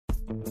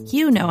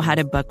You know how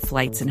to book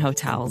flights and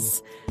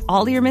hotels.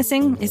 All you're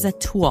missing is a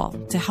tool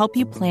to help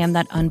you plan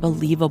that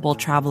unbelievable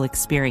travel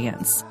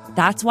experience.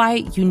 That's why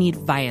you need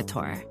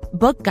Viator.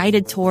 Book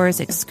guided tours,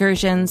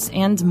 excursions,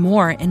 and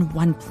more in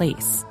one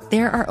place.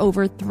 There are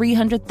over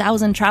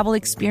 300,000 travel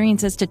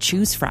experiences to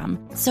choose from,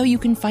 so you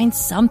can find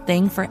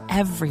something for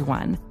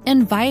everyone.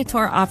 And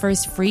Viator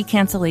offers free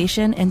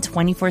cancellation and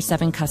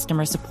 24/7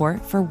 customer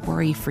support for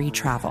worry-free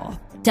travel.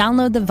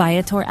 Download the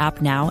Viator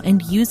app now and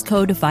use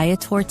code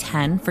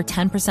Viator10 for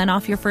 10%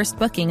 off your first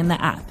booking in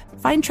the app.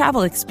 Find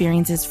travel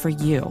experiences for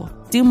you.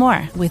 Do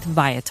more with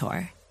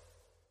Viator.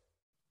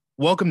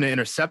 Welcome to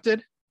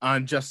Intercepted.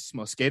 I'm Justice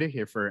Mosqueda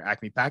here for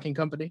Acme Packing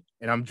Company,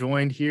 and I'm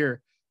joined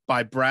here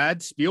by Brad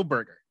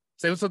Spielberger.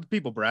 Say what's up to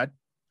people, Brad.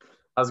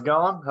 How's it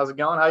going?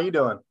 How you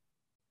doing?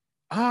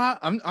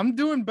 I'm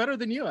doing better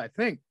than you, I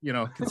think,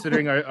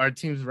 considering our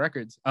team's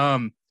records.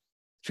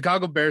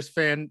 Chicago Bears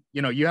fan,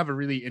 you have a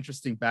really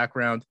interesting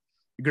background.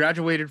 You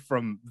graduated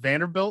from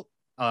Vanderbilt,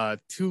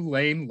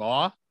 Tulane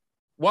Law.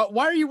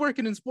 Why are you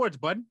working in sports,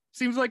 bud?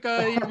 Seems like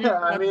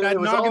it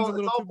was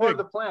all part of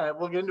the plan.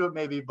 We'll get into it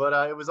maybe,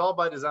 but it was all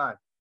by design.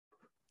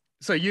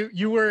 So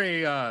you were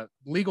a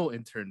legal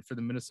intern for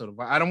the Minnesota.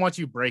 I don't want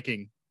you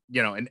breaking,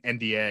 an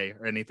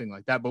NDA or anything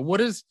like that, but what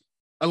does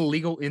a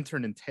legal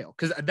intern entail?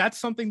 Because that's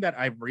something that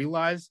I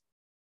realized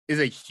is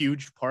a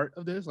huge part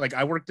of this. Like,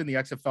 I worked in the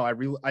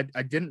XFL.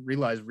 I didn't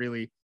realize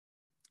really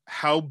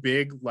how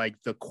big like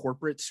the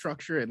corporate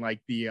structure and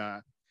like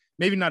the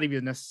maybe not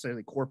even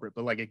necessarily corporate,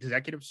 but like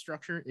executive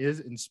structure is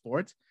in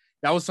sports.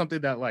 That was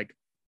something that like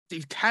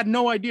I had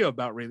no idea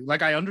about really.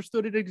 Like, I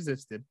understood it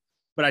existed,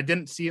 but I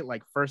didn't see it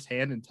like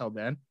firsthand until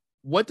then.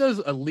 What does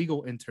a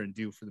legal intern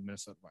do for the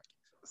Minnesota Vikings?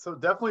 So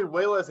definitely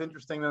way less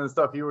interesting than the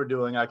stuff you were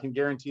doing. I can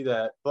guarantee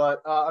that.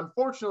 But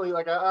unfortunately,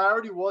 like I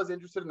already was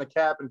interested in the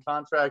cap and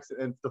contracts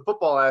and the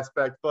football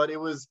aspect, but it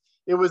was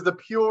the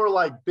pure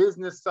like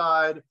business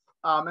side.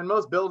 And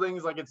most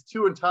buildings, like it's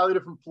two entirely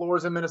different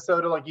floors in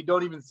Minnesota. Like you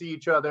don't even see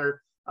each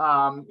other.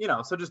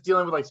 So just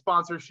dealing with like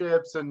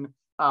sponsorships and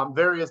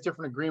various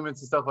different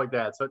agreements and stuff like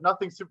that. So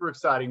nothing super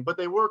exciting, but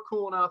they were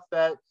cool enough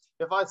that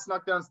if I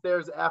snuck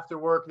downstairs after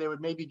work, they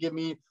would maybe give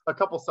me a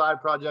couple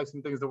side projects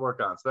and things to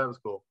work on. So that was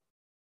cool.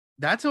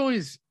 That's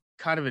always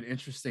kind of an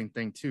interesting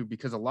thing too,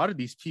 because a lot of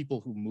these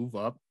people who move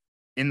up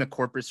in the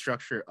corporate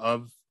structure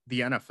of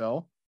the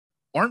NFL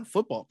aren't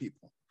football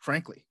people,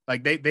 frankly.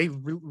 Like they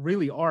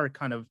really are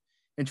kind of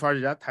in charge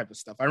of that type of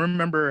stuff. If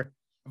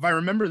I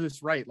remember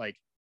this right, like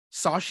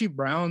Sashi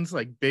Brown's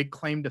like big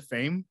claim to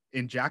fame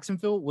in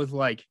Jacksonville was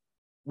like,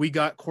 we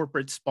got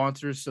corporate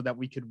sponsors so that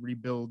we could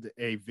rebuild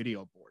a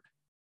video board.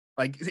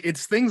 Like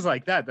it's things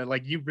like that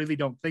like you really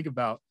don't think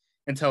about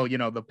until,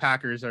 the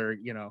Packers are,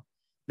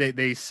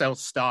 they sell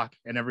stock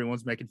and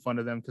everyone's making fun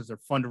of them because they're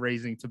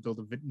fundraising to build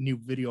a new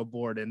video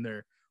board and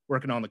they're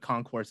working on the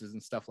concourses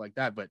and stuff like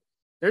that. But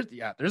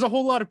there's a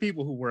whole lot of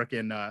people who work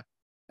in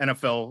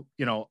NFL,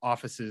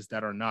 offices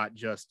that are not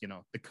just,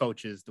 the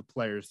coaches, the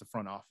players, the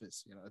front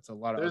office. It's a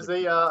lot of. There's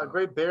a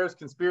great Bears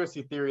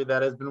conspiracy theory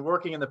that has been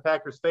working in the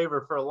Packers'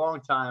 favor for a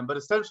long time. But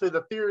essentially,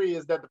 the theory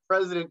is that the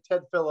president,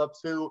 Ted Phillips,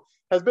 who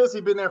has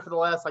basically been there for the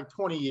last like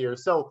 20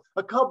 years, so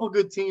a couple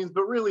good teams,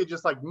 but really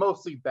just like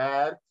mostly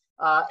bad.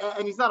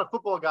 And he's not a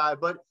football guy,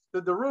 but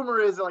the rumor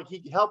is like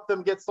he helped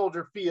them get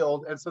Soldier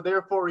Field, and so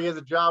therefore he has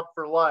a job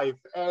for life.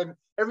 And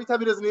every time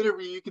he does an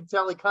interview, you can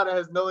tell he kind of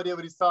has no idea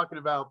what he's talking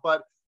about,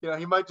 but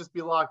he might just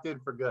be locked in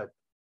for good.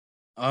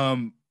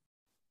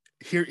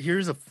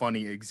 Here's a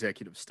funny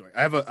executive story.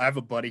 I have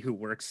a buddy who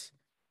works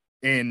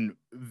in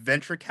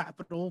venture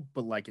capital,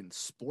 but like in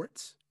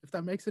sports, if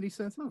that makes any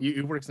sense.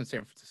 He works in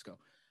San Francisco.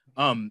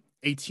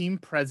 A team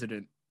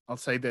president, I'll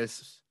say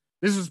this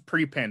was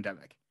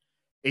pre-pandemic.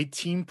 A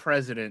team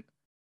president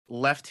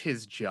left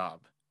his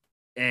job,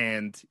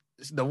 and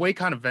the way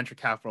kind of venture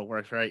capital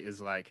works, right,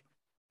 is like,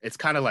 it's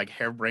kind of like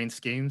harebrained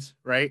schemes,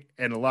 right?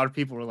 And a lot of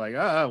people were like,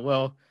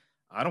 well,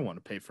 I don't want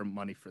to pay for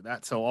money for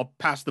that, so I'll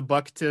pass the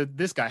buck to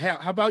this guy. Hey,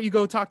 how about you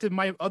go talk to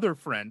my other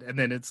friend? And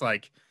then it's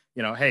like,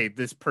 hey,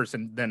 this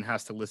person then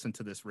has to listen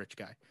to this rich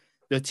guy.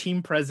 The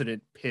team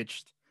president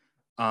pitched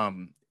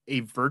a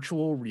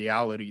virtual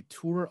reality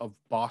tour of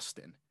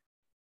Boston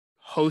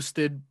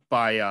hosted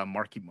by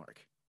Marky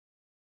Mark.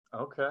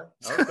 Okay.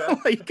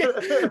 Like,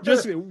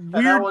 just weird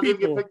that one people. Didn't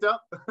get picked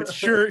up?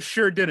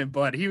 Sure didn't,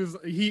 but he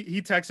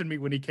texted me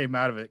when he came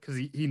out of it because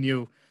he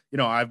knew,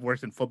 I've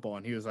worked in football,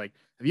 and he was like,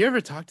 have you ever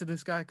talked to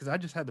this guy? Because I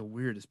just had the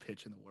weirdest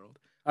pitch in the world.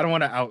 I don't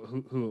want to out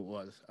who it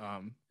was.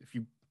 If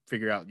you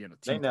figure out,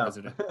 team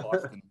president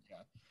Boston, you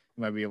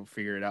might be able to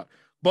figure it out.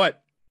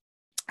 But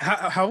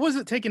how was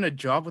it taking a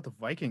job with the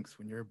Vikings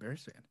when you're a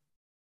Bears fan?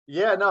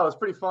 Yeah, no, it's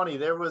pretty funny.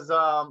 There was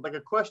like a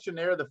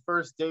questionnaire the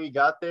first day we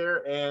got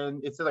there,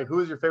 and it said like,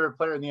 who's your favorite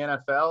player in the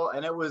NFL?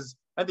 And it was,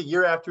 I think, the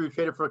year after we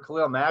traded for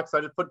Khalil Mack, so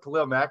I just put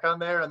Khalil Mack on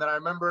there. And then I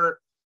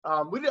remember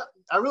I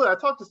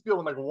talked to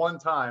Spielman like one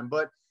time,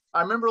 but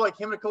I remember like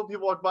him and a couple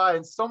people walked by,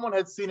 and someone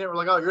had seen it. We're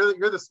like, oh,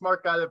 you're the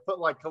smart guy that put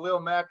like Khalil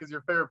Mack as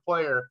your favorite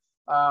player.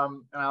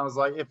 And I was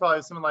like, it probably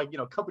was something like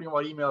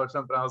company-wide email or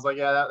something. I was like,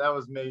 yeah, that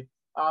was me.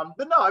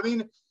 But no, I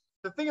mean,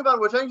 the thing about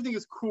it, which I think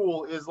is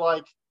cool, is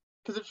like,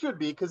 because it should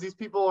be, because these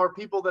people are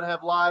people that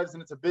have lives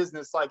and it's a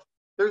business. Like,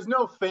 there's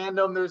no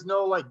fandom, there's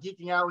no like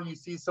geeking out when you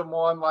see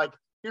someone. Like,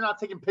 you're not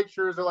taking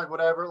pictures or like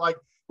whatever. Like,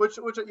 which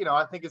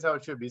I think is how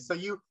it should be. So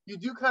you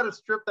do kind of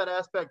strip that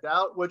aspect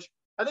out, which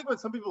I think when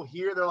some people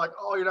hear, they're like,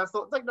 oh, you're not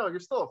still. It's like, no, you're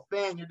still a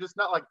fan. You're just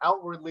not like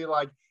outwardly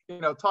like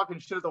talking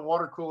shit at the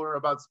water cooler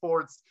about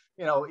sports,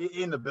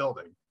 in the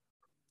building.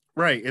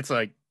 Right. It's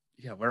like,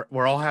 yeah,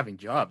 we're all having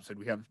jobs and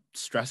we have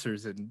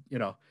stressors, and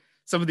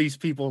some of these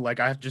people, like,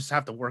 I just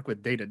have to work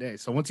with day to day.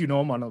 So once you know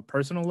them on a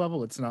personal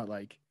level, it's not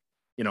like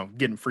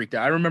getting freaked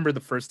out. I remember the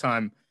first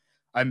time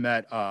I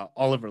met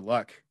Oliver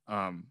Luck.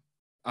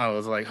 I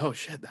was like, oh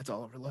shit, that's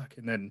Oliver Luck.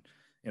 And then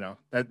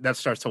that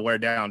starts to wear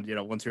down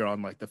once you're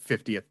on like the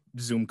 50th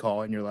Zoom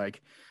call and you're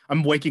like,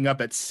 I'm waking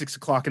up at 6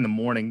 o'clock in the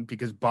morning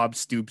because Bob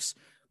Stoops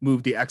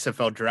moved the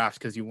XFL draft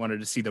because you wanted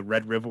to see the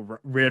Red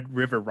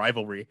River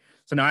rivalry.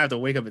 So now I have to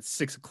wake up at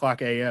 6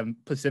 o'clock a.m.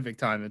 Pacific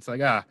time. It's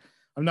like,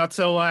 I'm not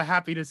so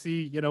happy to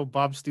see,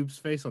 Bob Stoops'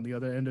 face on the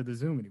other end of the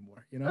Zoom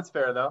anymore. That's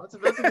fair though.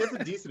 That's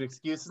a decent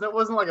excuse. And it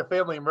wasn't like a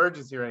family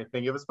emergency or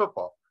anything. It was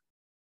football.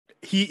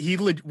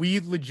 We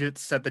legit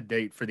set the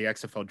date for the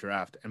XFL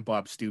draft, and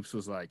Bob Stoops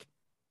was like,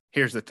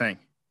 here's the thing.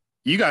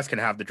 You guys can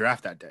have the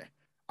draft that day.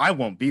 I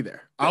won't be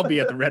there. I'll be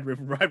at the Red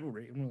River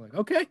rivalry. And we're like,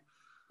 okay.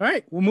 All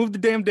right, we'll move the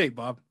damn date,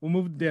 Bob. We'll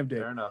move the damn date.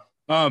 Fair enough.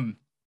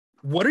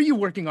 What are you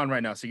working on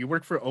right now? So you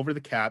work for Over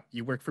the Cap.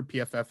 You work for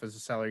PFF as a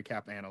salary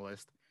cap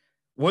analyst.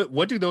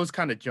 What do those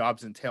kind of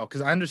jobs entail?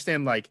 Because I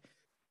understand, like,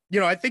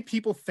 I think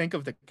people think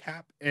of the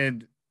cap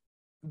and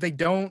they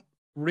don't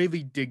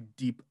really dig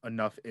deep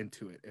enough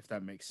into it, if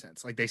that makes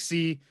sense. Like, they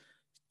see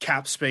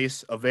cap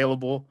space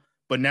available,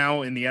 but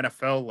now in the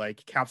NFL,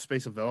 like, cap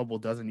space available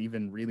doesn't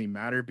even really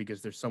matter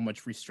because there's so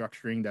much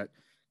restructuring that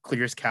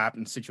clears cap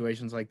and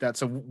situations like that.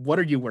 So what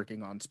are you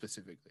working on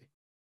specifically?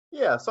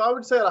 Yeah, so I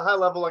would say at a high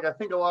level, like, I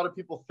think a lot of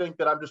people think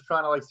that I'm just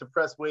trying to like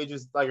suppress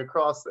wages like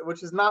across,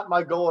 which is not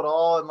my goal at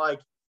all. And like,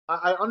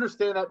 I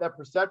understand that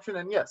perception,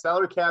 and yeah,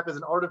 salary cap is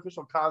an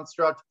artificial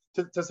construct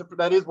to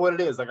that is what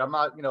it is. Like, I'm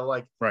not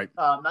right.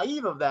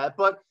 Naive of that,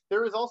 but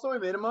there is also a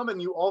minimum,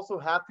 and you also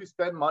have to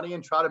spend money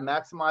and try to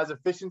maximize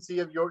efficiency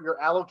of your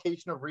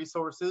allocation of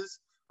resources,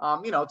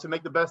 to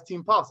make the best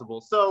team possible.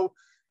 So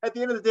at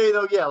the end of the day,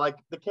 though, yeah, like,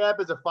 the cap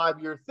is a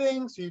 5-year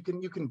thing, so you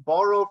can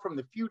borrow from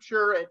the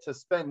future to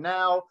spend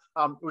now,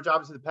 which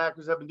obviously the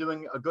Packers have been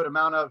doing a good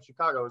amount of,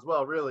 Chicago as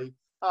well, really.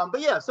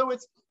 But yeah, so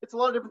it's a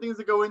lot of different things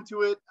that go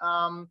into it.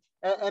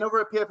 And over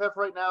at PFF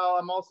right now,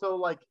 I'm also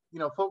like,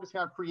 focusing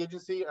on free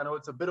agency. I know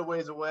it's a bit of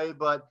ways away,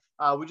 but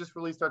we just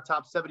released our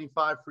top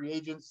 75 free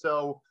agents.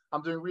 So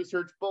I'm doing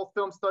research, both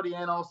film study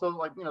and also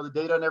like, the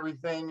data and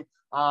everything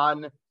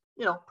on,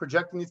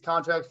 projecting these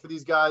contracts for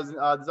these guys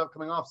this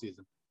upcoming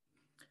offseason.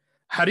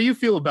 How do you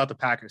feel about the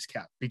Packers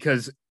cap?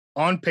 Because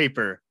on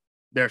paper,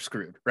 they're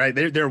screwed, right?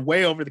 They're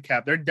way over the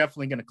cap. They're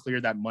definitely going to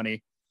clear that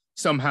money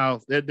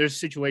somehow. There's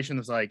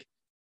situations like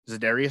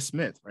Zadarius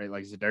Smith, right?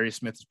 Like, Zadarius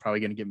Smith is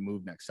probably going to get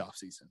moved next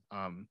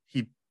offseason.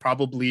 He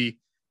probably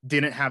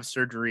didn't have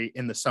surgery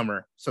in the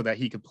summer so that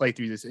he could play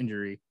through this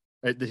injury,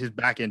 his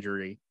back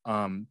injury,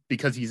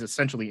 because he's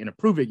essentially in a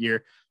prove-it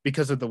year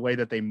because of the way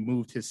that they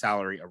moved his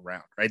salary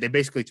around, right? They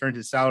basically turned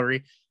his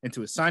salary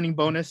into a signing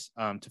bonus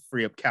to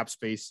free up cap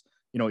space,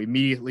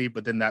 immediately.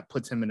 But then that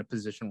puts him in a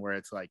position where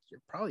it's like,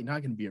 you're probably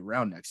not going to be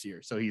around next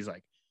year. So he's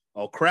like,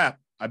 oh, crap,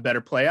 I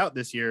better play out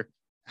this year.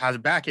 Has a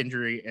back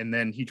injury, and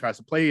then he tries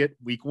to play it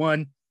week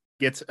one,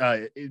 gets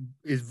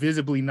is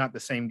visibly not the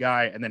same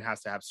guy, and then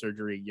has to have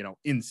surgery,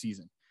 in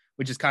season,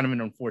 which is kind of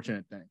an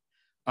unfortunate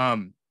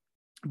thing.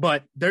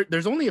 But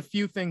there's only a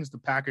few things the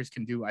Packers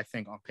can do, I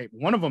think, on paper.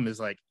 One of them is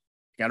like,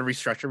 you got to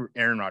restructure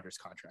Aaron Rodgers'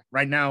 contract.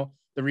 Right now,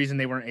 the reason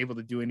they weren't able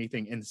to do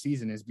anything in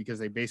season is because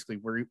they basically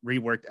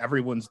reworked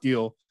everyone's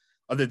deal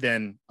other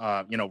than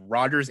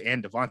Rodgers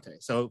and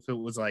Devontae. So if it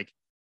was like,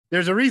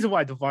 there's a reason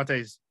why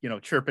Devontae's,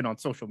 chirping on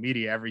social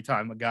media every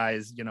time a guy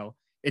is,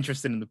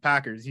 interested in the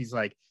Packers. He's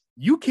like,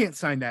 you can't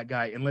sign that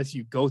guy unless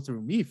you go through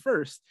me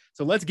first.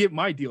 So let's get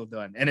my deal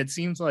done. And it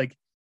seems like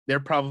they're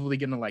probably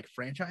going to like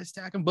franchise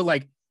tag him. But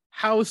like,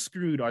 how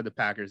screwed are the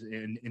Packers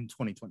in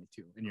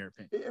 2022, in your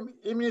opinion?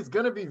 I mean, it's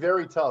going to be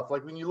very tough.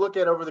 Like, when you look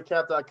at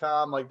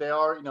overthecap.com, like, they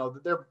are,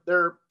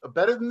 they're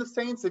better than the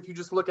Saints if you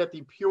just look at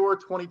the pure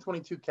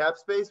 2022 cap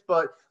space.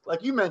 But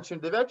like you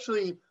mentioned, they've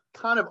actually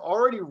kind of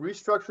already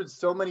restructured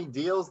so many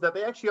deals that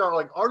they actually are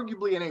like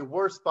arguably in a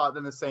worse spot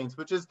than the Saints,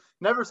 which is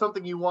never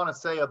something you want to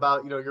say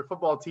about, your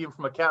football team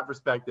from a cap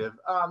perspective.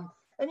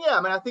 And yeah,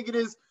 I mean, I think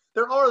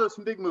there are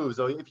some big moves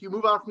though. If you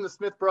move on from the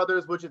Smith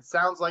brothers, which it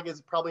sounds like is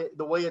probably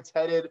the way it's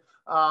headed,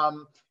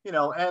 and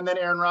then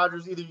Aaron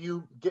Rodgers, either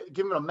you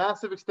give him a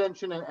massive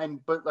extension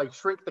but like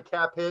shrink the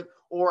cap hit,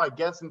 or I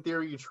guess in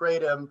theory you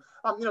trade him.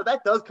 That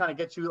does kind of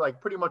get you like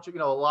pretty much,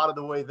 a lot of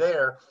the way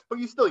there. But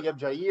you have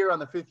Jair on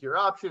the 5th-year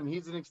option.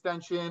 He's an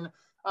extension.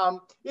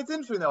 It's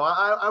interesting though.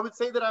 I would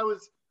say that I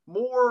was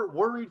more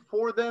worried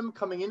for them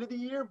coming into the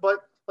year, but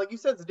like you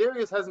said,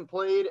 Za'Darius hasn't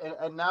played,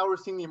 and now we're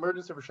seeing the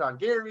emergence of Rashawn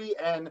Gary,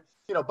 and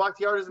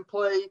Bakhtiari doesn't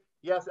play.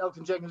 Yes,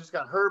 Elton Jenkins just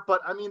got hurt,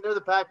 but I mean, they're the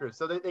Packers,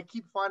 so they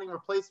keep finding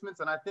replacements,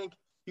 and I think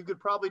you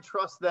could probably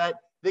trust that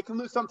they can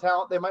lose some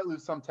talent. They might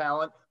lose some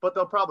talent, but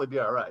they'll probably be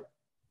all right.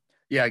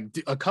 Yeah,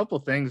 a couple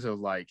things of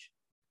like,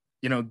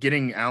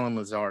 getting Alan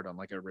Lazard on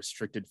like a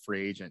restricted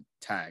free agent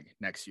tag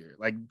next year.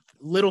 Like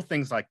little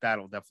things like that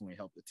will definitely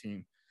help the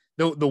team.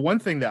 The one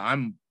thing that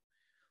I'm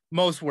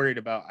most worried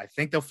about, I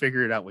think they'll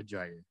figure it out with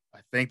Jair. I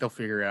think they'll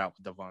figure it out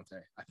with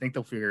Devontae. I think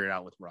they'll figure it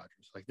out with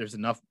Rodgers. Like there's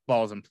enough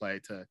balls in play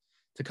to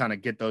kind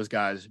of get those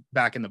guys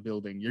back in the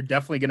building. You're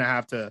definitely going to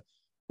have to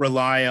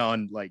rely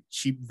on like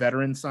cheap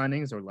veteran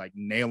signings or like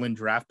nail in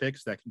draft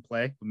picks that can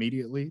play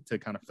immediately to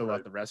kind of fill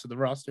out the rest of the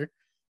roster.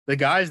 The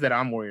guys that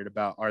I'm worried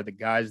about are the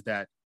guys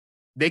that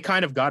they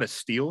kind of got as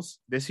steals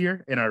this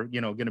year and are,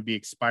 going to be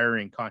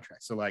expiring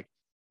contracts. So like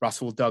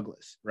Russell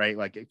Douglas, right?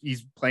 Like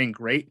he's playing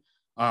great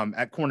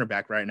at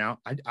cornerback right now.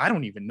 I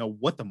don't even know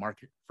what the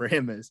market for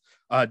him is.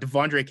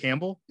 Devondre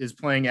Campbell is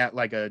playing at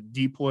like a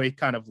depoy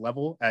kind of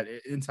level at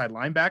inside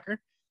linebacker.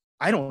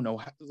 I don't know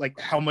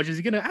how much is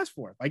he going to ask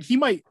for? Like he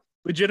might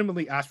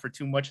legitimately ask for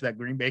too much that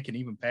Green Bay can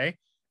even pay.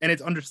 And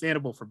it's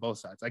understandable for both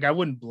sides. Like I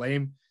wouldn't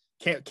blame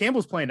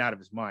Campbell's playing out of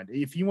his mind.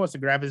 If he wants to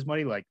grab his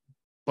money, like,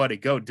 buddy,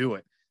 go do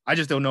it. I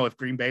just don't know if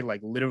Green Bay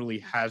like literally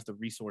has the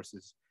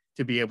resources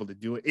to be able to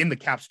do it in the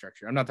cap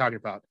structure. I'm not talking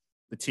about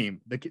the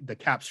team, the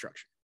cap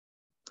structure.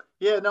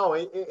 Yeah, no,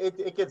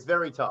 it gets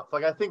very tough.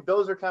 Like I think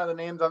those are kind of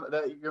the names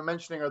that you're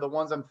mentioning are the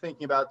ones I'm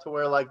thinking about to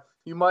where like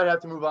you might have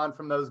to move on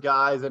from those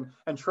guys and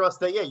trust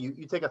that, yeah,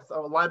 you take a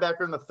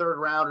linebacker in the third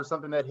round or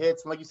something that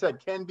hits. And like you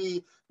said, can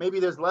be maybe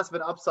there's less of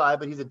an upside,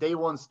 but he's a day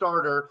one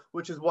starter,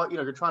 which is what,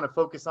 you're trying to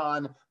focus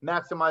on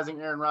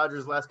maximizing Aaron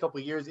Rodgers' last couple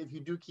of years if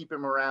you do keep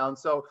him around.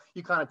 So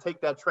you kind of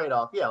take that trade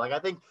off. Yeah, like I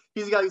think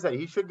he's a guy who said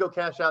he should go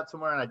cash out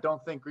somewhere, and I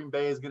don't think Green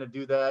Bay is going to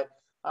do that.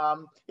 I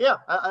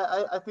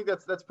think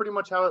that's pretty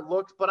much how it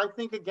looks. But I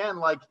think again,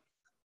 like,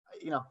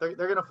 they're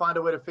going to find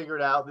a way to figure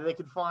it out. They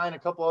could find a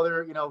couple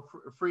other,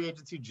 free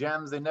agency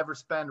gems they never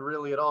spend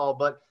really at all.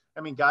 But I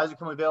mean, guys are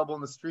coming available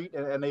in the street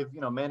and they've,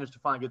 managed to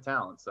find good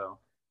talent. So,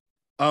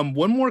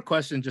 one more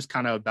question, just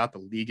kind of about the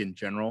league in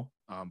general,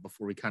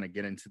 before we kind of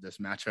get into this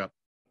matchup.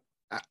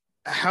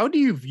 How do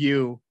you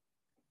view,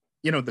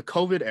 the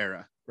COVID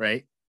era,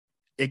 right?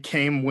 It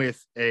came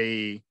with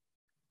a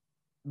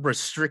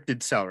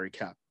restricted salary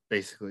cap.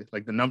 Basically,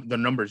 like the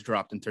numbers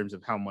dropped in terms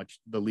of how much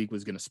the league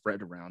was going to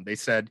spread around. They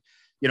said,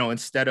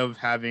 instead of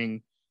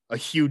having a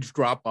huge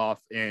drop off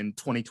in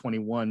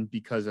 2021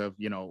 because of,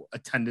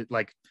 attended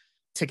like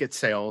ticket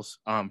sales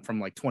from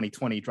like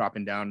 2020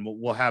 dropping down,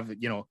 we'll have,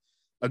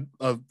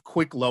 a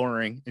quick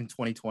lowering in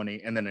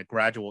 2020 and then a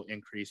gradual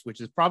increase,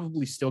 which is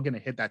probably still going to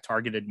hit that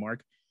targeted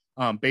mark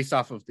based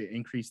off of the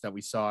increase that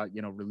we saw,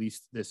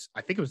 released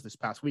I think it was this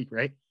past week,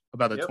 right?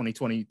 About the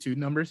 2022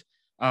 numbers.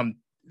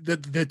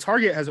 The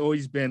target has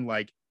always been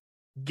like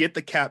get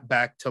the cap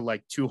back to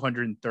like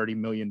 $230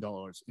 million in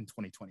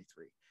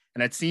 2023.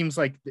 And it seems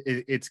like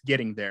it's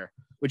getting there,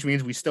 which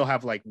means we still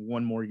have like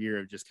one more year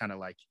of just kind of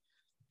like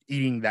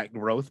eating that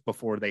growth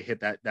before they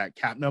hit that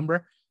cap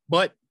number.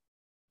 But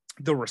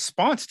the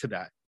response to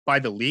that by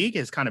the league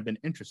has kind of been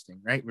interesting,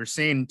 right? We're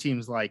seeing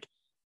teams like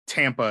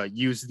Tampa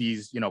use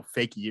these,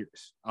 fake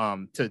years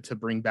to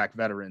bring back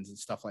veterans and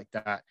stuff like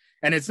that.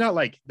 And it's not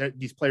like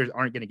these players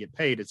aren't going to get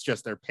paid. It's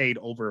just they're paid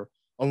over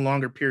a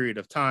longer period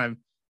of time,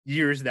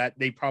 years that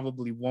they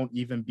probably won't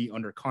even be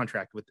under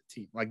contract with the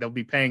team. Like they'll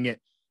be paying it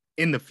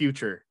in the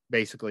future,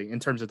 basically, in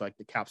terms of like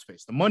the cap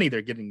space. The money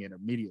they're getting it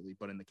immediately,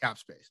 but in the cap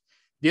space.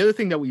 The other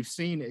thing that we've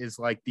seen is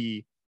like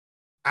the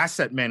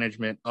asset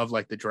management of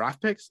like the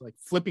draft picks, like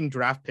flipping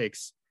draft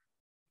picks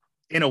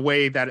in a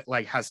way that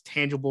like has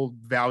tangible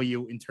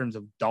value in terms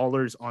of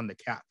dollars on the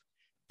cap.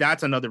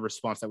 That's another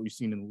response that we've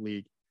seen in the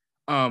league.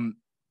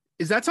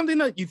 Is that something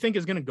that you think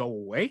is going to go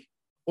away?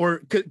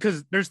 Or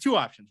because there's two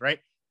options, right?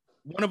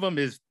 One of them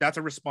is that's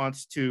a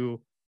response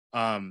to,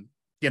 the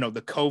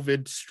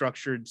COVID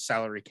structured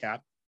salary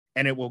cap,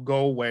 and it will go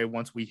away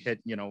once we hit,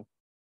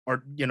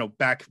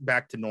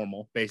 back to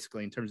normal,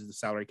 basically, in terms of the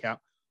salary cap.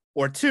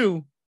 Or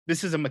two,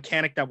 this is a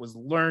mechanic that was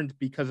learned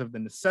because of the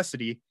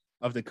necessity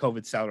of the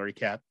COVID salary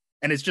cap,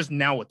 and it's just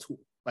now a tool.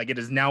 Like it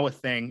is now a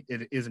thing.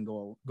 It isn't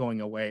going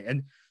away.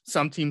 And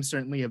some teams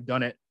certainly have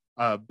done it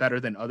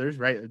better than others,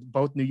 right?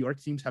 Both New York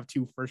teams have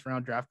 2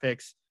 first-round draft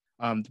picks.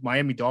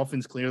 Miami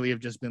Dolphins clearly have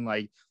just been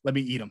like, let me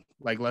eat them.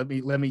 Like, let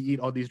me eat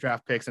all these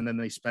draft picks. And then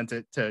they spent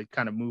it to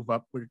kind of move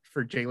up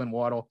for Jalen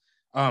Waddle.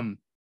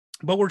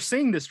 But we're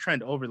seeing this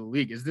trend over the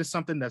league. Is this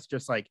something that's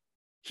just like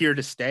here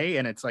to stay?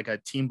 And it's like a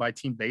team by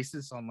team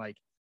basis on like,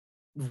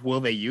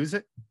 will they use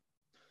it?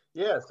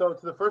 Yeah. So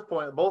to the first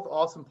point, both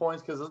awesome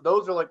points, because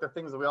those are like the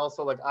things that we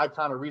also like, I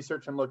kind of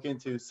research and look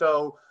into.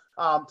 So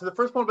to the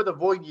first point about the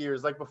void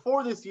years, like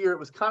before this year, it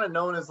was kind of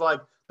known as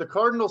like the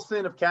cardinal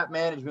sin of cap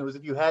management was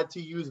if you had to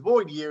use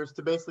void years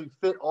to basically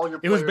fit all your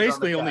players. It was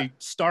basically only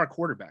star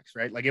quarterbacks,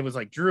 right? Like it was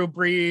like Drew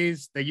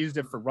Brees. They used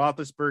it for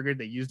Roethlisberger.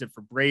 They used it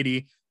for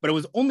Brady, but it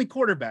was only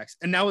quarterbacks.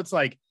 And now it's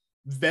like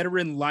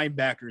veteran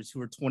linebackers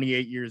who are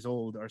 28 years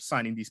old are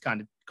signing these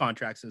kind of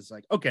contracts. It's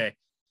like, okay,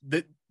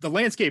 the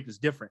landscape is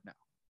different now.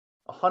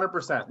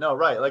 100%. No,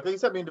 right. Like you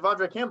said, I mean,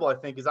 Devondre Campbell, I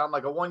think, is on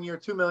like a 1 year,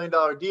 $2 million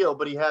deal,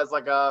 but he has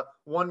like a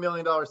 $1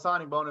 million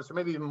signing bonus or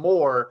maybe even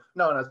more.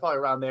 No, it's probably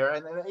around there.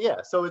 And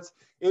yeah, so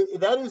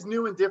that is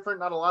new and different.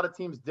 Not a lot of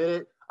teams did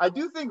it. I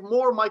do think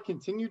more might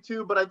continue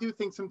to, but I do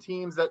think some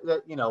teams that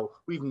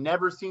we've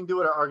never seen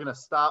do it are going to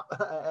stop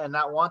and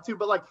not want to.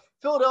 But like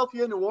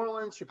Philadelphia, New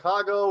Orleans,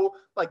 Chicago,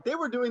 like they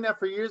were doing that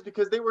for years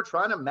because they were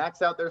trying to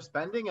max out their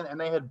spending and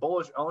they had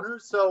bullish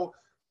owners. So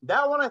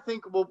that one I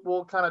think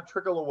will kind of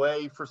trickle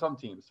away for some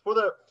teams. For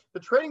the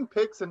trading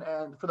picks and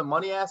for the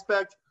money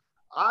aspect,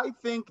 I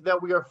think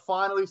that we are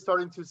finally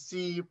starting to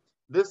see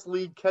this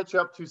league catch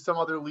up to some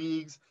other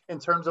leagues in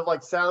terms of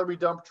like salary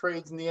dump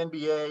trades in the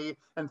NBA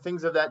and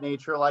things of that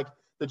nature. Like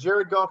the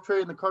Jared Goff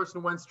trade and the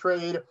Carson Wentz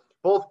trade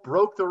both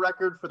broke the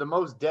record for the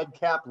most dead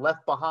cap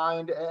left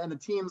behind. And the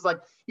teams like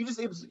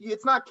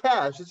it's not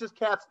cash, it's just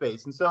cap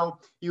space. And so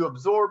you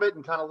absorb it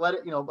and kind of let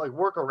it, like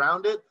work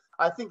around it.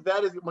 I think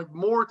that is like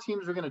more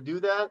teams are going to do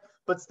that,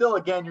 but still,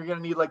 again, you're going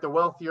to need like the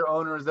wealthier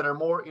owners that are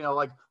more,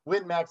 like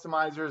win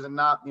maximizers and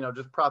not,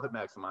 just profit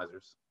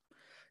maximizers.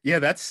 Yeah,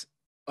 that's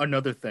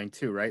another thing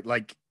too, right?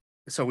 Like,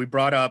 so we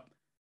brought up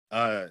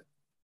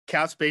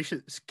cap space.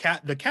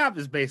 The cap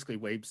is basically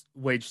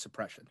wage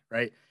suppression,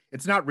 right?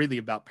 It's not really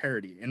about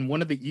parity. And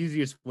one of the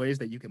easiest ways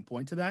that you can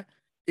point to that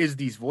is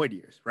these void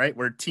years, right?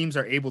 Where teams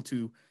are able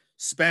to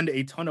spend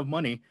a ton of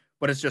money,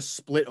 but it's just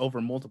split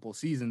over multiple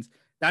seasons.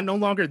 That no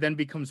longer then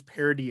becomes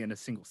parity in a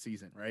single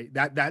season, right?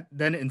 That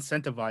then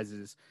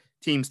incentivizes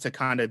teams to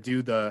kind of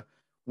do the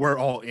we're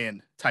all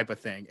in type of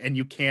thing. And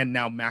you can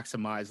now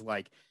maximize,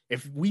 like,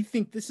 if we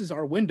think this is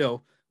our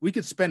window, we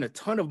could spend a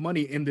ton of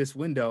money in this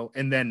window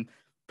and then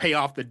pay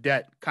off the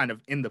debt kind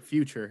of in the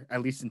future,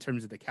 at least in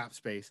terms of the cap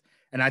space.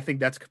 And I think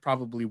that's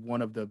probably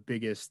one of the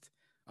biggest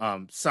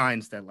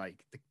signs that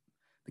like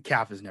the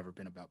cap has never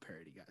been about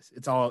parity, guys.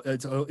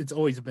 It's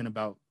always been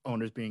about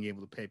owners being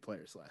able to pay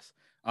players less.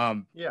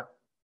 Yeah.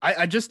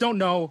 I just don't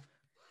know,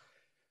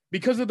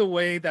 because of the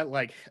way that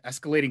like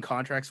escalating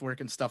contracts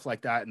work and stuff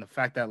like that, and the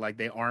fact that like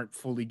they aren't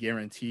fully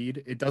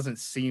guaranteed, it doesn't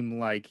seem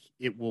like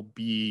it will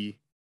be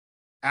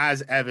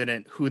as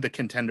evident who the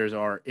contenders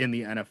are in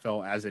the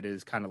NFL as it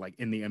is kind of like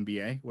in the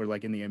NBA, where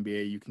like in the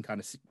NBA you can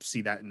kind of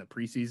see that in the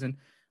preseason.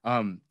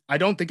 I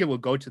don't think it will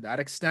go to that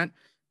extent,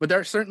 but there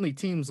are certainly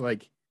teams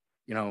like,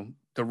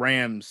 the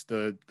Rams,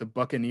 the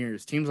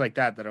Buccaneers, teams like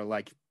that are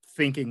like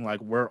thinking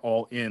like we're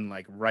all in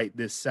like right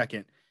this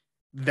second.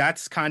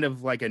 That's kind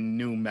of like a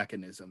new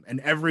mechanism, and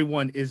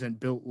everyone isn't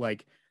built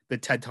like the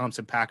Ted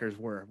Thompson Packers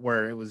were,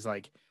 where it was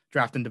like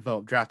draft and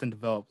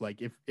develop.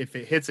 Like if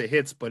it hits, it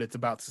hits, but it's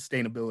about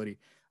sustainability.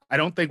 I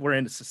don't think we're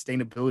in a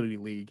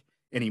sustainability league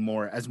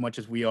anymore as much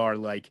as we are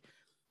like,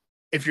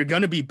 if you're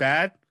going to be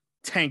bad,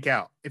 tank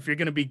out. If you're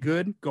going to be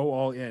good, go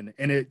all in.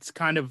 And it's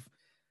kind of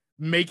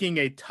making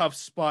a tough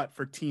spot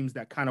for teams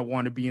that kind of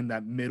want to be in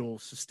that middle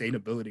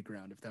sustainability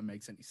ground, if that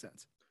makes any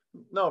sense.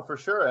 No, for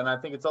sure. And I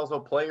think it's also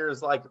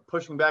players like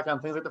pushing back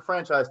on things like the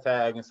franchise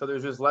tag. And so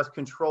there's just less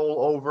control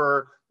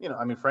over,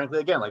 frankly,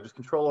 again, like just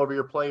control over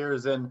your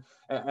players and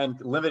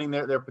limiting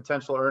their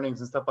potential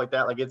earnings and stuff like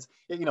that. Like it's,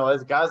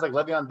 as guys like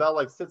Le'Veon Bell,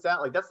 like sits out,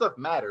 like that stuff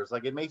matters.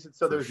 Like it makes it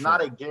so there's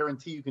not a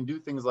guarantee you can do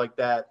things like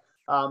that.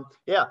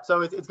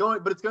 So it's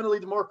going to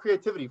lead to more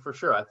creativity for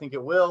sure. I think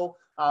it will.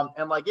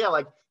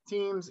 And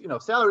teams,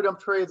 salary dump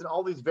trades and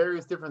all these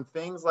various different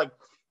things, like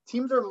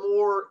teams are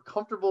more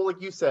comfortable, like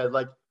you said,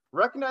 like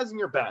recognizing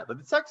you're bad. Like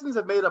the Texans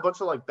have made a bunch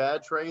of like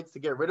bad trades to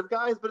get rid of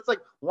guys, but it's like,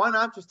 why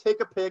not just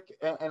take a pick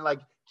and like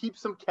keep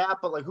some cap,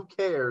 but like, who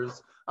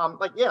cares?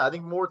 I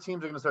think more teams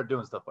are going to start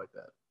doing stuff like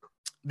that.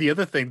 The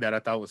other thing that I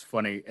thought was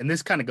funny, and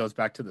this kind of goes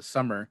back to the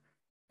summer,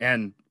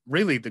 and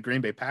really the Green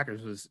Bay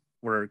Packers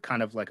were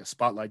kind of like a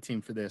spotlight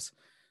team for this,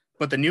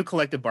 but the new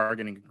collective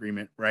bargaining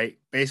agreement, right,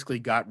 basically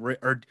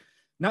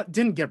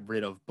didn't get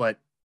rid of, but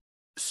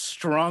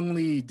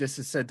strongly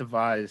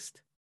disincentivized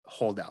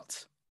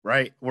holdouts,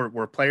 right?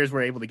 Where players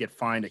were able to get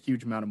fined a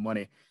huge amount of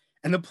money.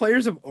 And the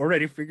players have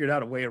already figured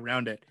out a way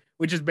around it,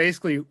 which is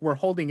basically we're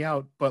holding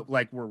out, but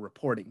like we're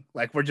reporting.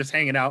 Like we're just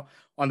hanging out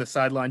on the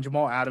sideline.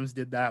 Jamal Adams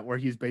did that, where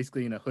he's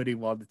basically in a hoodie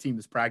while the team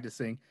is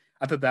practicing.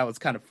 I thought that was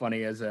kind of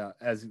funny as a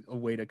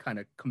way to kind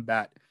of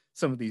combat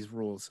some of these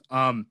rules.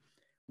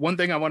 One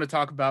thing I want to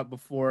talk about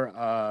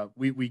before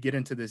we get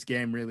into this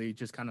game, really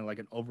just kind of like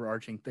an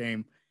overarching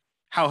theme.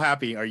 How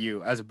happy are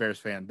you as a Bears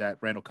fan that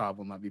Randall Cobb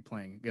will not be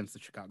playing against the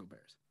Chicago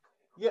Bears?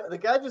 Yeah, the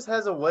guy just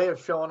has a way of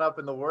showing up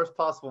in the worst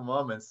possible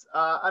moments.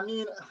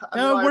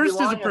 Worst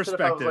is a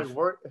perspective.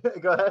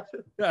 Go ahead.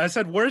 Yeah, I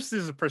said worst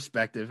is a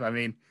perspective. I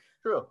mean,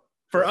 true.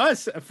 For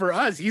us,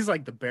 he's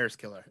like the Bears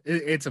killer.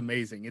 It's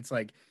amazing. It's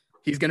like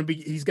he's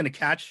gonna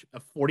catch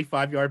a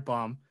 45-yard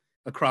bomb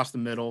across the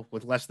middle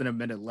with less than a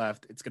minute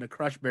left. It's gonna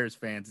crush Bears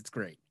fans. It's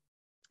great.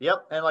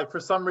 Yep, and like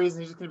for some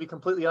reason he's just gonna be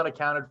completely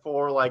unaccounted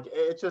for. Like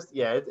it's just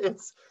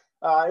it's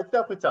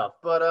definitely tough.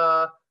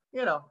 But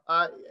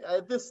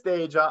at this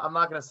stage, I'm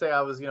not going to say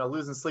I was,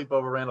 losing sleep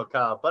over Randall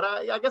Cobb, but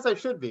I guess I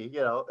should be,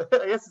 I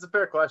guess it's a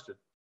fair question.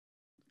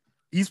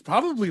 He's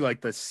probably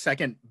like the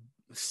second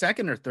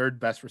or third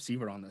best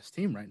receiver on this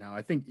team right now.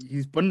 I think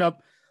he's putting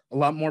up a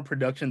lot more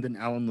production than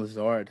Allen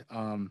Lazard.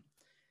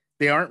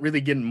 They aren't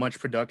really getting much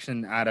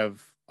production out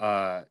of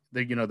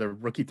the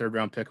rookie third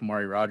round pick,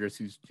 Amari Rodgers,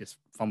 who's just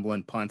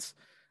fumbling punts.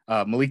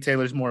 Malik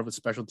Taylor's more of a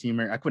special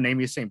teamer.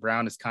 Equanimeous St.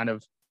 Brown is kind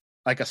of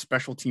like a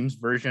special teams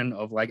version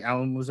of like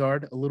Allen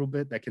Lazard a little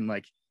bit that can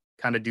like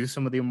kind of do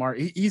some of the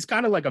Amari. He's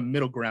kind of like a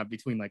middle ground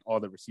between like all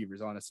the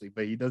receivers, honestly,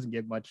 but he doesn't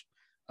get much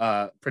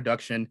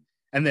production.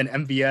 And then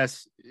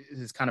MVS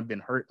has kind of been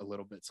hurt a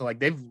little bit. So like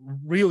they've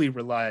really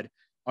relied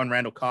on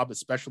Randall Cobb,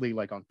 especially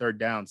like on third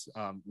downs.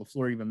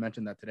 LaFleur even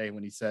mentioned that today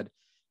when he said,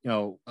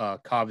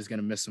 Cobb is going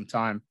to miss some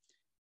time.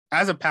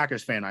 As a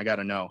Packers fan, I got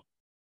to know,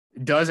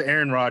 does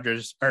Aaron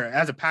Rodgers, or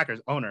as a Packers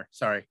owner,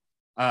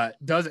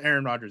 does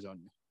Aaron Rodgers own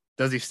you?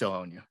 Does he still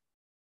own you?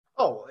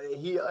 Oh,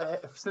 he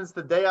since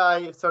the day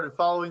I started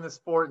following the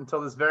sport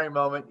until this very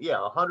moment,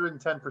 yeah,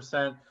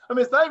 110%. I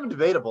mean, it's not even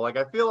debatable. Like,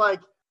 I feel like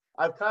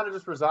I've kind of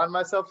just resigned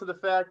myself to the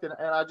fact, and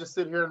I just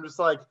sit here and I'm just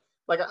like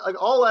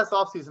all last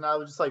offseason, I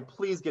was just like,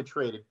 please get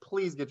traded.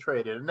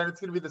 And then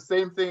it's going to be the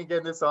same thing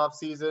again this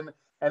offseason,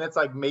 and it's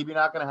like maybe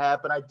not going to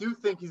happen. I do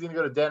think he's going to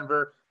go to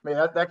Denver. I mean,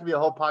 that could be a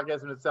whole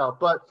podcast in itself.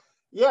 But,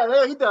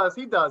 yeah, he does.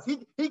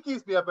 He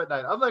keeps me up at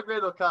night. Unlike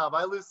Randall Cobb,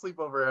 I lose sleep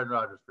over Aaron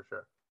Rodgers for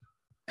sure.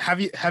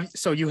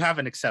 So you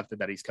haven't accepted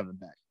that he's coming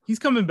back? He's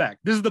coming back.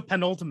 This is the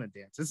penultimate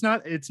dance. It's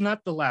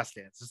not the last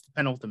dance. It's the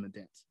penultimate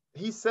dance.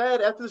 He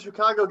said after the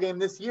Chicago game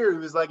this year, he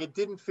was like, it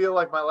didn't feel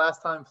like my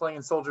last time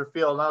playing Soldier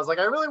Field. And I was like,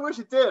 I really wish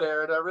it did,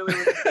 Aaron. I really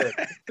wish it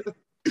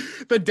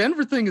did. The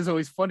Denver thing is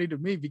always funny to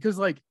me because,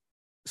 like,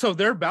 so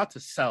they're about to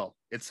sell,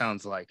 it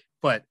sounds like.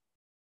 But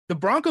the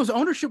Broncos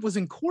ownership was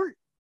in court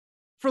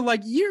for,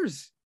 like,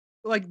 years.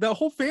 Like, the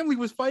whole family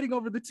was fighting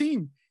over the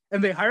team.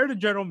 And they hired a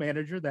general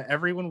manager that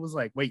everyone was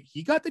like, wait,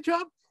 he got the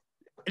job?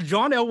 And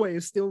John Elway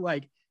is still,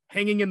 like,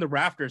 hanging in the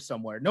rafters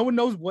somewhere. No one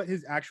knows what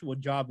his actual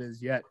job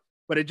is yet.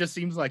 But it just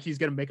seems like he's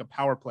going to make a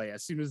power play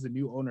as soon as the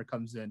new owner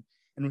comes in.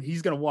 And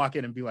he's going to walk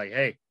in and be like,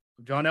 hey,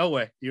 John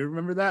Elway, do you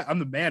remember that? I'm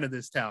the man of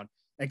this town.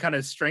 And kind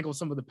of strangle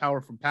some of the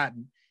power from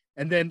Patton.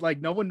 And then, like,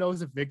 no one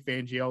knows if Vic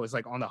Fangio is,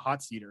 like, on the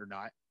hot seat or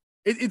not.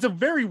 It's a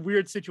very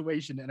weird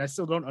situation. And I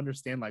still don't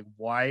understand, like,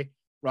 why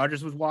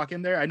Rodgers was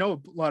walking there. I know a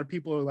lot of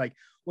people are like,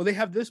 well, they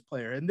have this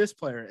player and this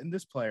player and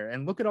this player.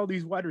 And look at all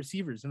these wide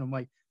receivers. And I'm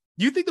like,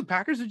 do you think the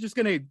Packers are just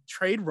going to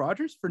trade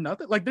Rodgers for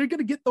nothing? Like, they're going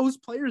to get those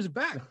players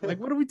back. Like,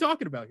 what are we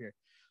talking about here?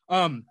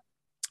 All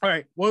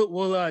right,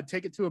 we'll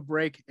take it to a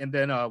break, and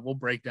then we'll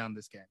break down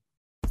this game.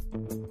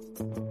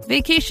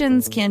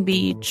 Vacations can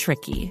be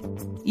tricky.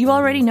 You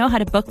already know how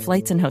to book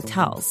flights and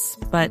hotels,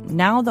 but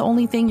now the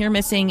only thing you're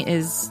missing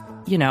is,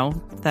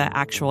 the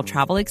actual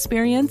travel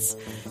experience.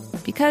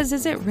 Because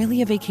is it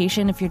really a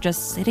vacation if you're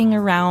just sitting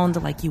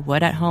around like you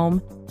would at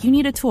home? You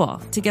need a tool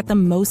to get the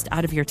most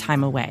out of your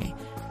time away.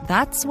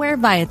 That's where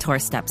Viator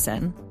steps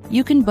in.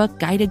 You can book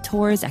guided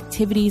tours,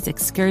 activities,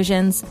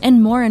 excursions,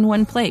 and more in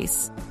one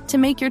place to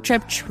make your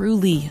trip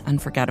truly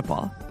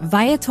unforgettable.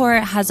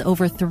 Viator has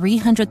over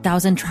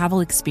 300,000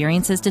 travel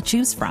experiences to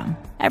choose from.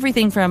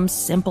 Everything from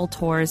simple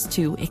tours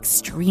to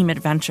extreme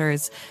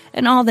adventures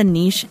and all the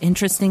niche,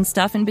 interesting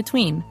stuff in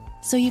between.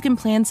 So you can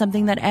plan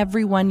something that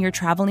everyone you're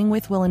traveling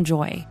with will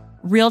enjoy.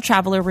 Real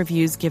traveler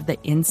reviews give the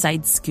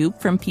inside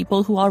scoop from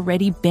people who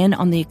already been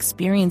on the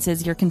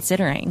experiences you're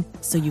considering,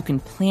 so you can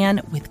plan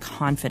with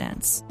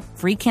confidence.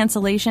 Free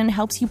cancellation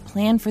helps you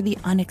plan for the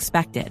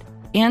unexpected.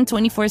 And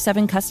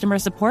 24/7 customer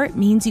support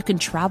means you can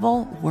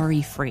travel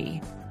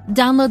worry-free.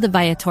 Download the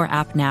Viator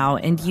app now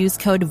and use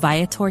code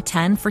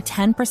Viator10 for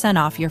 10%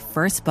 off your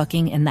first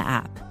booking in the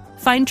app.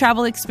 Find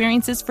travel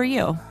experiences for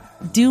you.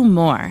 Do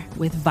more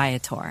with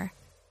Viator.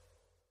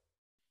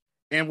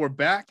 And we're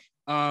back.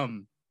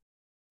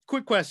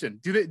 Quick question.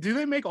 Do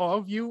they make all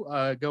of you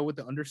go with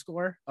the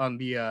underscore on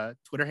the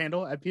Twitter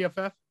handle at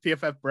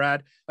PFF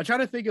Brad? I'm trying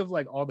to think of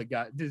like all the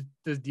guys.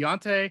 Does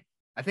Deontay?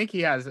 I think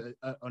he has an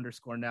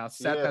underscore now.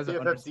 Seth has an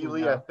underscore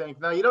now. I think.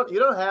 No, you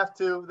don't have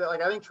to.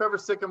 Like, I think Trevor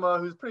Sycamore,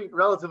 who's pretty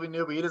relatively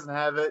new, but he doesn't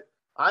have it.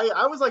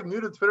 I was like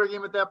new to the Twitter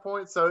game at that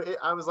point, so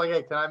I was like,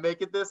 hey, can I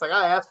make it this? Like,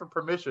 I asked for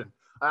permission.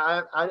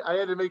 I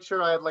had to make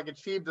sure I had like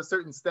achieved a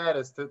certain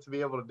status to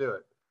be able to do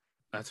it.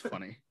 That's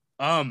funny.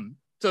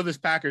 So this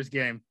Packers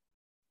game,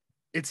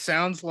 it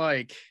sounds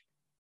like,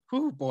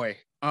 oh boy,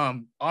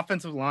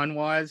 offensive line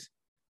wise,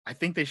 I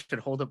think they should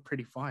hold up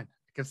pretty fine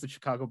against the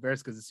Chicago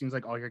Bears because it seems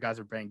like all your guys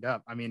are banged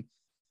up. I mean,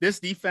 this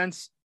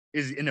defense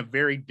is in a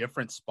very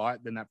different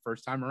spot than that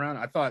first time around.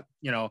 I thought,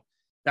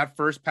 that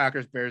first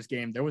Packers-Bears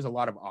game, there was a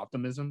lot of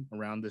optimism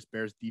around this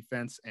Bears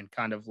defense and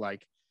kind of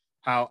like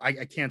how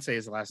I can't say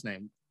his last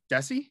name.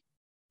 Desai?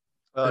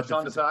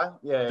 Sean Desai?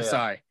 Yeah.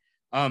 Desai.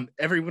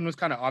 Everyone was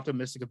kind of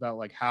optimistic about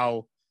like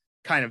how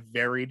kind of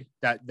varied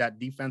that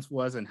defense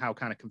was and how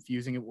kind of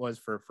confusing it was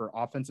for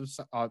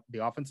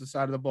the offensive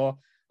side of the ball.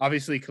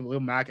 Obviously,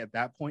 Khalil Mack at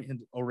that point had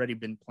already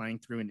been playing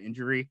through an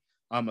injury.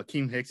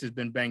 Akeem Hicks has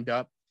been banged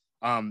up.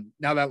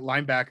 Now that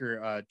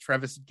linebacker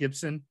Travis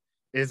Gibson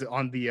is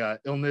on the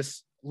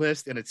illness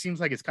list, and it seems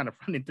like it's kind of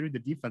running through the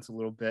defense a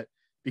little bit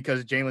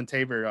because Jalen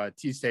Tabor,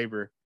 T.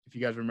 Tabor, if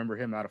you guys remember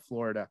him out of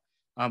Florida,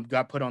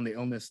 got put on the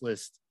illness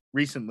list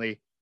recently.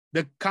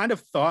 The kind of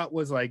thought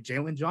was like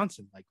Jalen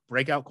Johnson, like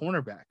breakout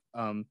cornerback.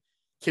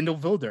 Kendall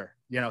Vilder,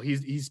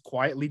 he's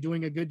quietly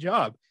doing a good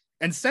job.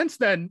 And since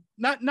then,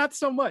 not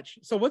so much.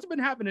 So what's been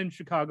happening in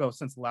Chicago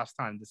since the last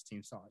time these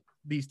teams saw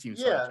each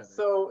other?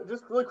 So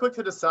just really quick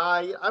to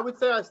Desai, I would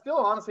say I still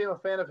honestly am a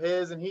fan of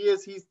his, and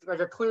he's like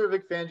a clear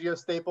Vic Fangio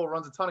staple,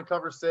 runs a ton of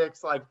cover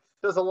six, like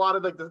does a lot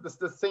of like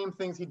the same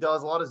things he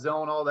does, a lot of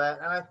zone, all that.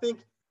 And I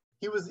think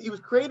he was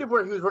creative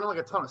where he was running like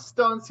a ton of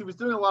stunts. He was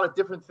doing a lot of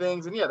different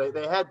things, and yeah,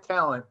 they had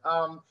talent.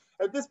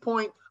 At this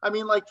point, I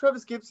mean, like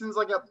Travis Gibson's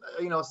like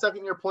a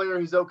second-year player.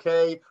 He's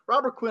okay.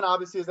 Robert Quinn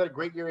obviously has had a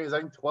great year. He has, I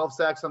think, 12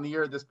 sacks on the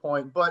year at this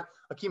point. But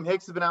Akeem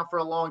Hicks has been out for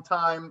a long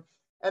time.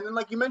 And then,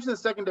 like you mentioned, the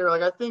secondary,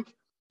 like I think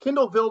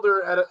Kendall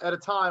Vilder at a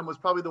time was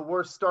probably the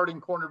worst starting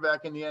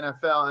cornerback in the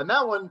NFL.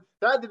 And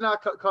that did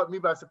not cut me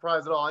by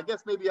surprise at all. I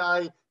guess maybe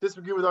I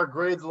disagree with our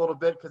grades a little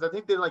bit because I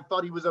think they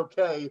thought he was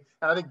okay.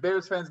 And I think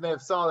Bears fans may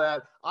have saw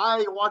that.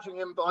 Watching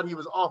him, thought he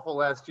was awful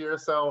last year.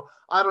 So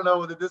I don't know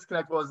what the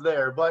disconnect was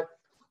there. But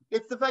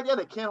it's the fact that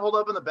they can't hold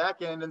up in the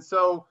back end. And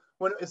so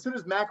as soon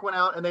as Mack went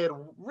out and they had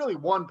really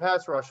one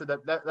pass rusher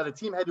that a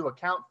team had to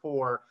account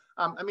for,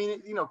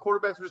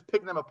 quarterbacks were just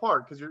picking them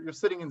apart because you're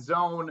sitting in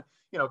zone,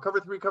 cover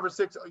 3, cover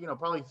 6,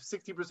 probably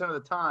 60% of the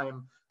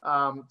time.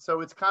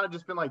 So it's kind of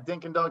just been like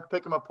dink and dunk,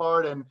 pick them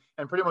apart, and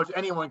pretty much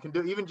anyone can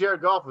do it. Even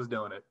Jared Goff was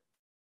doing it.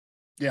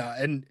 Yeah,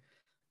 and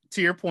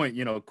to your point,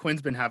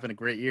 Quinn's been having a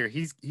great year.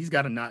 He's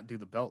got to not do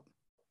the belt.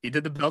 He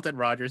did the belt at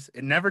Rodgers.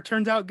 It never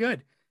turns out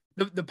good.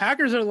 The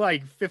Packers are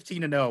like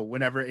 15-0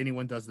 whenever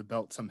anyone does the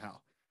belt somehow.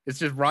 It's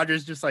just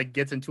Rodgers just like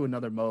gets into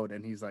another mode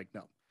and he's like,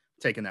 no,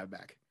 taking that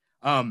back.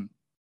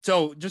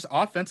 So just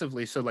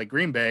offensively, so like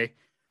Green Bay,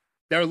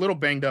 they're a little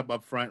banged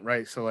up front,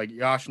 right? So like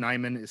Josh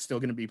Nijman is still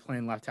going to be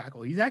playing left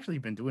tackle. He's actually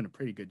been doing a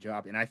pretty good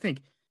job. And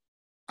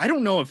I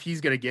don't know if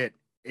he's going to get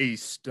a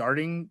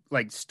starting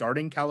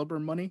caliber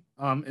money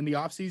in the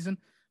offseason,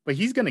 but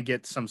he's going to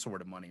get some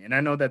sort of money. And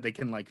I know that they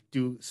can like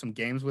do some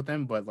games with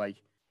him, but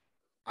like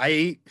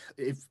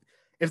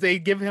if they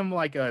give him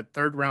like a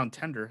 3rd round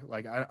tender,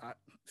 like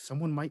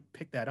someone might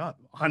pick that up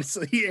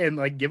honestly and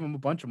like give him a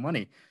bunch of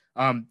money.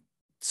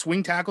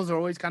 Swing tackles are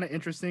always kind of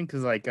interesting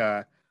because like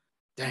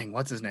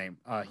what's his name?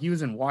 He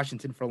was in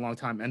Washington for a long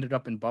time, ended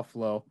up in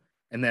Buffalo,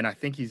 and then I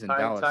think he's in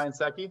Dallas. Ty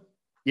Nsekhe?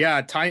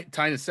 Yeah, Ty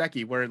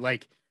Nsekhe, where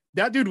like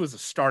that dude was a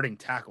starting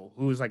tackle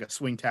who was like a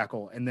swing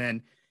tackle, and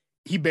then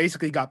he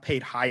basically got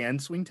paid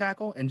high-end swing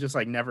tackle and just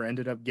like never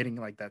ended up getting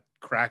like that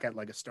crack at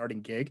like a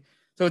starting gig.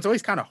 So it's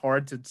always kind of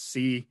hard to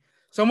see.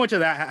 So much of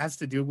that has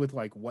to do with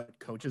like what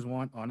coaches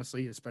want,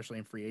 honestly, especially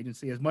in free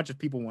agency. As much as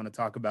people want to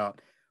talk about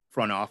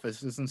front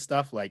offices and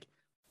stuff, like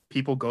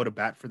people go to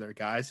bat for their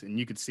guys, and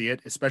you could see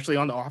it, especially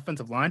on the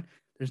offensive line.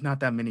 There's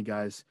not that many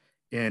guys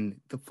in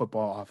the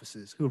football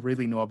offices who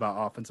really know about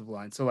offensive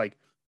line. So like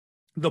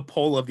the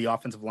pull of the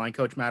offensive line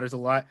coach matters a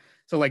lot.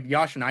 So like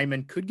Josh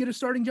Nijman could get a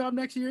starting job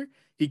next year.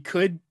 He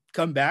could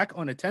come back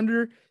on a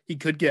tender. He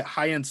could get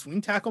high-end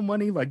swing tackle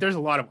money. Like there's a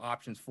lot of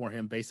options for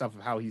him based off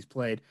of how he's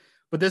played.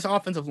 But this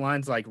offensive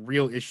line's like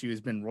real issue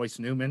has been Royce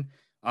Newman.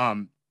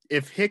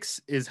 If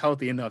Hicks is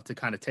healthy enough to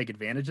kind of take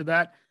advantage of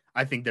that,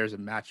 I think there's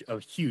a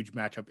huge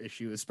matchup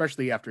issue,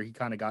 especially after he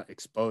kind of got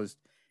exposed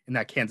in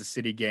that Kansas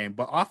City game.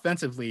 But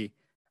offensively,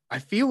 I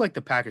feel like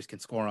the Packers can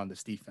score on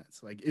this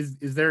defense. Like, is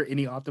there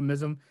any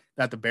optimism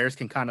that the Bears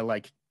can kind of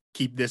like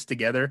keep this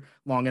together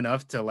long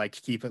enough to like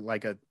keep it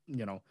like a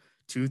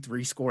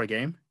 2-3 score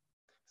game?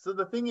 So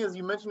the thing is,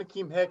 you mentioned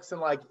Akeem Hicks, and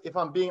like, if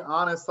I'm being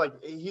honest, like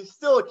he's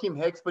still Akeem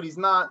Hicks, but he's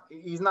not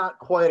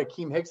quite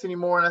Akeem Hicks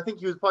anymore. And I think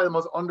he was probably the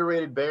most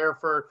underrated Bear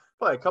for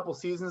probably a couple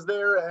seasons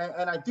there.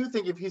 And I do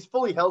think if he's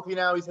fully healthy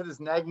now, he's had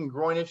this nagging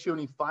groin issue, and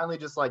he finally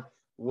just like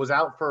was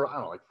out for, I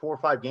don't know, like 4 or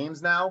 5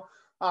 games now.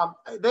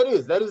 That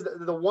is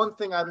the one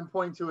thing I've been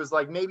pointing to is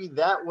like maybe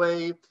that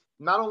way.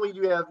 Not only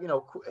do you have,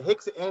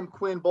 Hicks and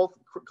Quinn both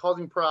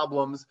causing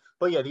problems,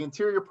 but yeah, the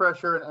interior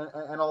pressure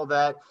and all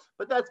that.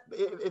 But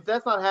if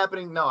that's not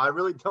happening, no, I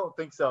really don't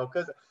think so.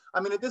 Because, I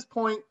mean, at this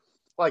point,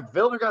 like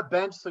Vilder got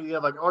benched, so you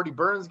have like Artie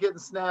Burns getting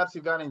snaps.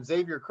 You've got named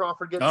Xavier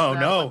Crawford getting snaps.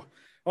 Oh, no.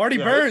 Artie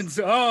Burns.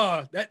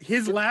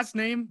 His last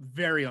name,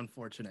 very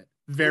unfortunate.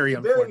 Very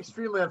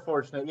extremely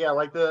unfortunate. Yeah,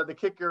 like the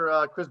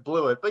kicker, Chris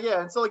Blewett. But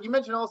yeah, and so like you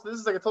mentioned also, this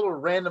is like a total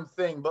random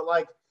thing, but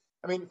like,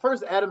 I mean,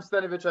 first, Adam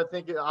Stenavich, I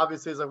think,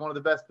 obviously is like one of the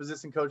best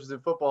position coaches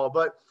in football.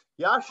 But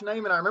Josh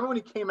Nijman, I remember when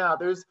he came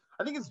out,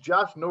 I think it's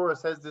Josh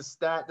Norris has this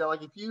stat that,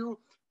 like, if you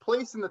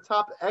place in the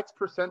top X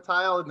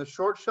percentile in the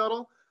short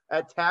shuttle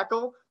at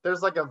tackle,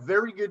 there's like a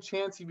very good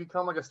chance you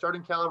become like a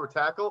starting caliber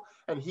tackle.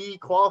 And he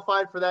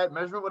qualified for that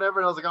measurement, whatever.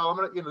 And I was like, I'm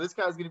going to, this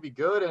guy's going to be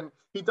good. And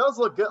he does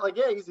look good. Like,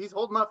 yeah, he's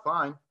holding up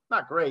fine.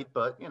 Not great,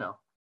 but,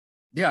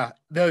 Yeah,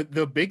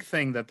 the big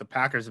thing that the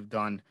Packers have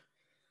done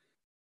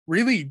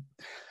really –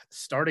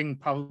 starting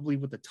probably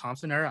with the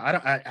Thompson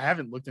era. I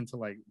haven't looked into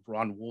like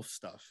Ron Wolf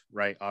stuff,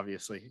 right?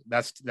 Obviously,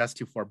 that's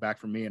too far back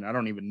for me, and I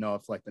don't even know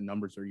if like the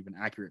numbers are even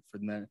accurate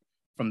from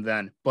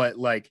then. But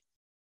like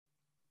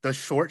the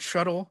short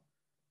shuttle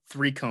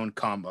 3-cone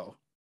combo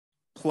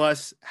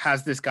plus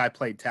has this guy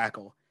played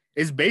tackle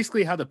is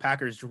basically how the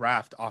Packers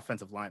draft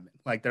offensive linemen.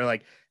 Like they're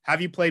like,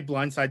 have you played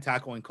blindside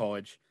tackle in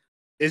college?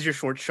 Is your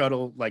short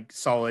shuttle like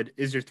solid?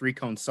 Is your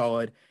 3-cone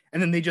solid?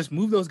 And then they just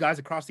move those guys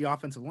across the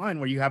offensive line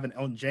where you have an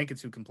Elton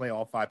Jenkins who can play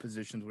all 5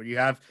 positions, where you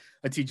have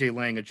a TJ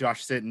Lang, a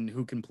Josh Sitton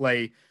who can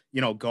play,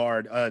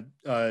 guard,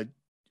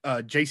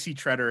 JC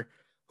Treader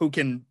who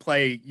can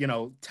play,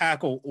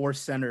 tackle or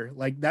center.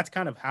 Like that's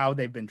kind of how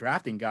they've been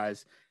drafting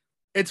guys.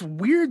 It's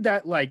weird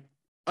that like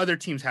other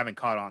teams haven't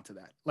caught on to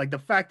that. Like the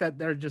fact that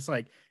they're just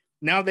like,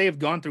 now they have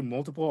gone through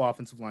multiple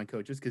offensive line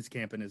coaches because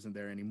Campen isn't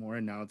there anymore.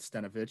 And now it's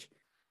Stenavich.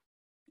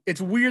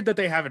 It's weird that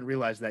they haven't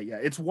realized that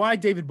yet. It's why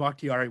David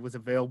Bakhtiari was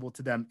available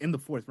to them in the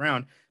 4th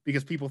round,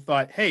 because people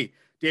thought, hey,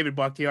 David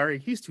Bakhtiari,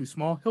 he's too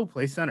small. He'll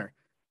play center.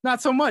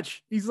 Not so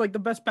much. He's like the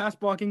best pass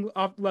blocking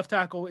left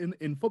tackle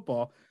in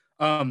football.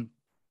 I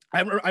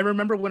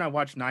remember when I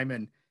watched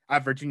Nyman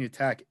at Virginia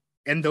Tech,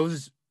 and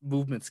those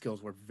movement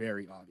skills were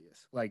very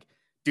obvious. Like,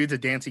 dude's a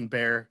dancing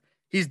bear.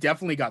 He's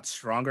definitely got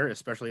stronger,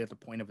 especially at the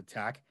point of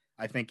attack.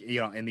 I think,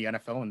 in the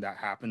NFL, and that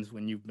happens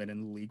when you've been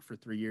in the league for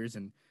 3 years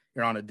and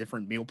you're on a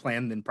different meal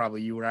plan than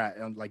probably you were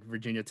at like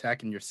Virginia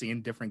Tech, and you're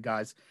seeing different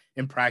guys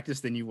in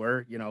practice than you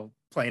were,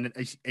 playing an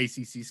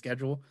ACC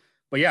schedule.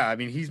 But yeah, I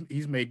mean,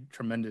 he's made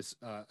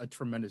a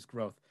tremendous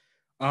growth.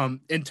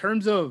 In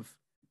terms of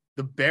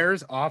the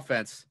Bears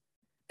offense,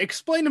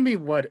 explain to me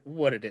what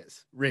it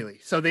is really.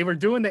 So they were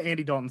doing the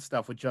Andy Dalton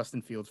stuff with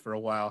Justin Fields for a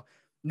while.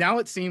 Now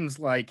it seems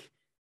like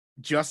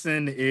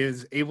Justin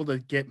is able to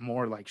get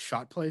more like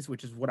shot plays,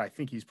 which is what I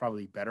think he's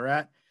probably better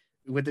at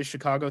with the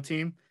Chicago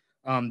team.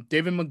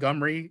 David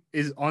Montgomery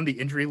is on the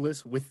injury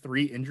list with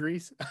 3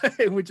 injuries,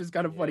 which is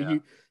kind of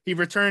funny. He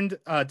returned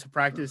to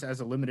practice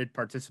as a limited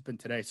participant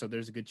today, so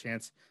there's a good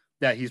chance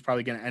that he's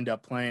probably going to end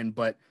up playing.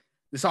 But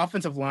this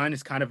offensive line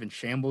is kind of in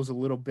shambles a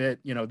little bit.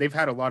 They've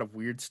had a lot of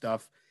weird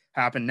stuff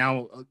happen.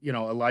 Now,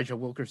 Elijah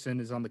Wilkerson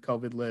is on the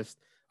COVID list.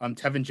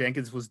 Tevin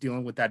Jenkins was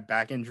dealing with that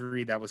back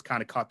injury that was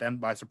kind of caught them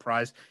by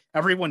surprise.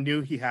 Everyone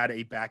knew he had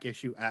a back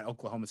issue at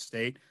Oklahoma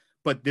State,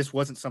 but this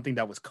wasn't something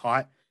that was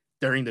caught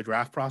during the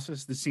draft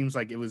process. This seems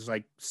like it was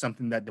like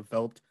something that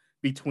developed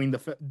between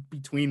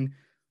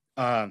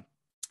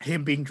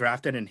him being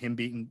drafted and him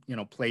being,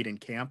 played in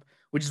camp,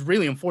 which is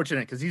really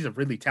unfortunate because he's a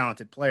really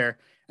talented player.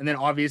 And then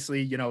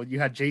obviously, you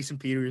had Jason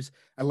Peters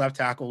at left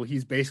tackle.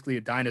 He's basically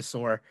a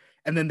dinosaur.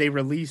 And then they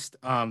released,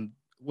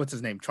 what's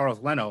his name? Charles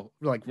Leno,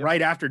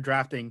 right after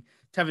drafting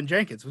Tevin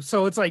Jenkins.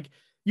 So it's like,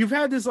 you've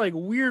had this like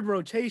weird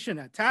rotation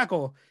at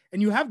tackle,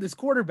 and you have this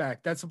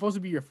quarterback that's supposed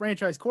to be your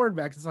franchise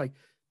quarterback. It's like,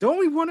 don't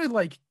we want to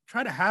like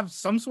try to have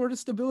some sort of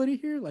stability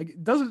here? Like,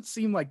 it doesn't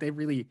seem like they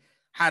really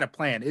had a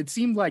plan. It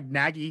seemed like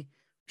Nagy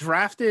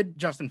drafted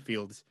Justin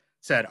Fields,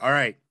 said, all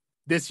right,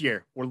 this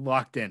year we're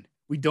locked in.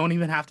 We don't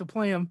even have to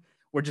play him.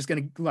 We're just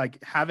going to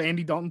like have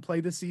Andy Dalton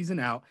play this season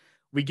out.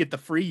 We get the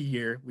free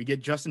year, we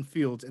get Justin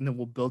Fields, and then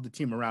we'll build the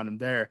team around him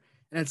there.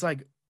 And it's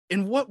like,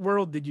 in what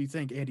world did you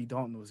think Andy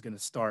Dalton was going to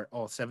start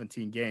all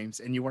 17 games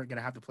and you weren't going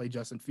to have to play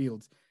Justin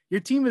Fields? Your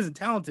team isn't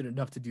talented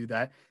enough to do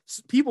that.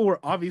 People were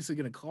obviously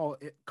going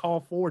to call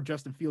for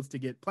Justin Fields to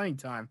get playing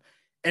time.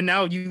 And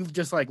now you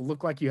just like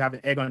look like you have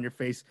an egg on your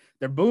face.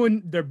 They're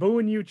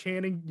booing you,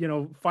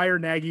 chanting, fire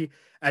Nagy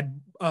at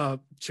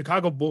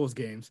Chicago Bulls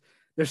games.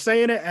 They're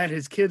saying it at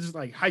his kids'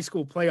 like high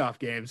school playoff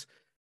games.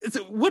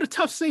 What a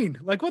tough scene.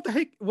 Like, what the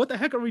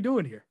heck are we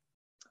doing here?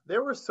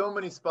 There were so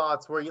many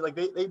spots where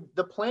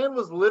the plan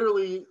was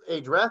literally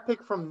a draft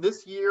pick from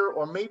this year,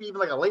 or maybe even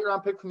like a late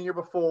round pick from the year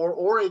before,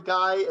 or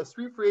a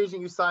street free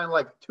agent you signed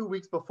like 2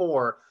 weeks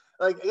before.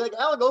 Like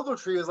Alec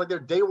Ogletree is like their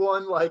day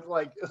one like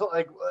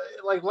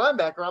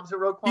linebacker opposite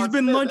Roquan He's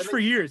been Smith. lunch for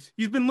years.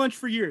 He's been lunch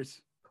for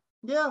years.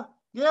 Yeah,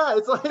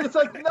 it's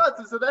like nuts.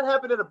 And so that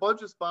happened in a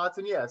bunch of spots,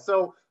 and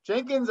so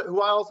Jenkins,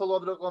 who I also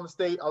love at Oklahoma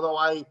State, although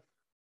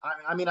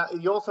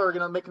you also are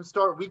going to make him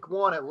start week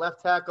 1 at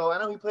left tackle. I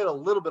know he played a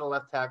little bit of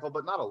left tackle,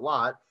 but not a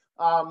lot.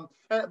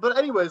 But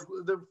anyways,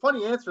 the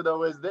funny answer,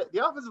 though, is that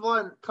the offensive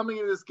line coming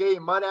into this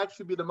game might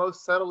actually be the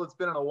most settled it's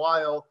been in a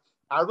while.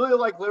 I really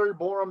like Larry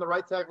Borom, the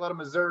right tackle out of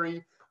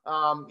Missouri.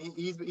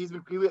 He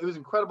was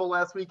incredible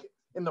last week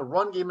in the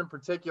run game in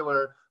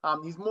particular.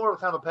 He's more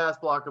of kind of a pass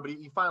blocker, but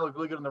he finally looked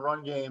really good in the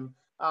run game.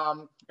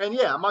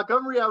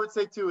 Montgomery, I would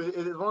say, too,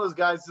 is one of those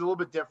guys who's a little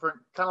bit different,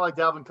 kind of like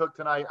Dalvin Cook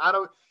tonight.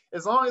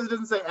 As long as it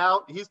doesn't say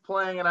out, he's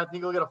playing, and I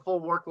think he'll get a full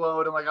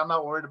workload, and I'm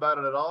not worried about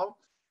it at all.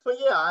 But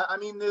yeah,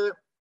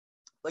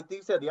 like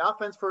you said, the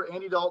offense for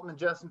Andy Dalton and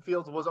Justin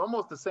Fields was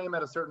almost the same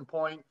at a certain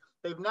point.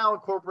 They've now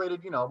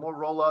incorporated, more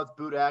rollouts,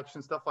 boot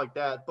action, stuff like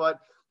that,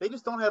 but they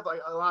just don't have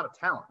a lot of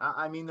talent.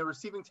 The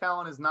receiving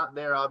talent is not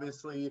there.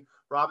 Obviously,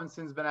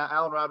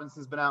 Allen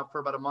Robinson's been out for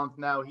about a month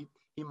now.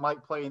 He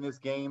might play in this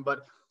game,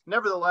 but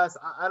nevertheless,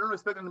 I don't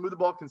expect him to move the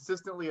ball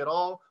consistently at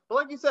all. But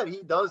like you said,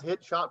 he does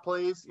hit shot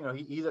plays. You know,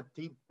 he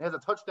has a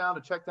touchdown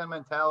to check down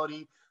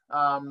mentality,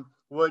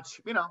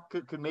 which, you know,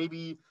 could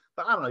maybe,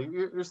 but I don't know.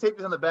 Your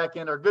safeties on the back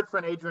end. Our good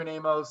friend Adrian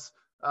Amos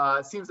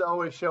seems to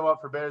always show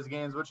up for Bears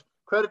games, which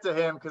credit to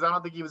him, because I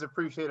don't think he was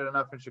appreciated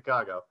enough in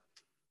Chicago.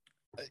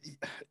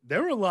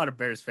 There were a lot of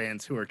Bears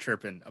fans who were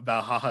chirping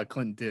about HaHa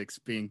Clinton-Dix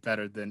being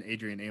better than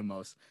Adrian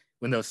Amos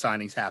when those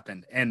signings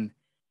happened. And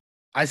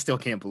I still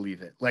can't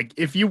believe it. Like,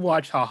 if you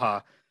watch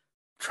HaHa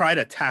try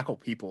to tackle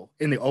people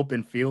in the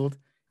open field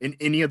in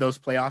any of those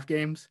playoff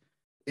games,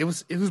 it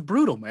was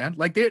brutal, man.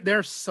 Like,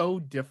 they're so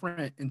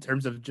different in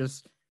terms of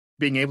just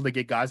being able to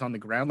get guys on the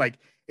ground. Like,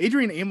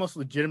 Adrian Amos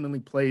legitimately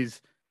plays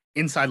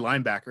inside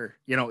linebacker,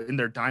 you know, in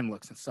their dime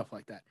looks and stuff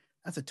like that.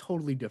 That's a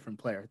totally different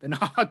player than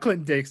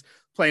Clinton-Dix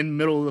playing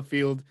middle of the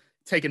field,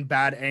 taking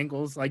bad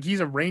angles. Like,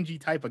 he's a rangy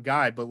type of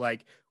guy, but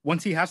like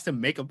once he has to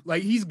make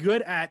he's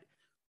good at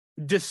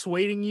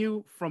dissuading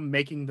you from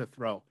making the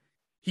throw.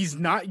 He's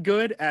not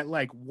good at,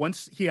 like,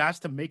 once he has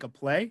to make a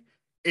play,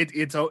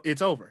 it's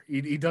over.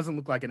 He doesn't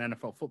look like an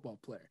NFL football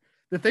player.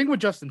 The thing with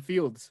Justin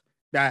Fields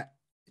that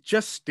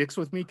just sticks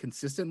with me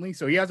consistently.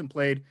 So he hasn't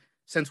played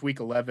since week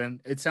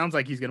 11. It sounds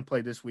like he's going to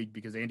play this week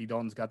because Andy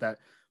Dalton's got that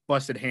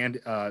busted hand.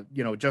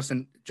 You know,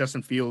 Justin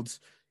Fields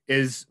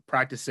is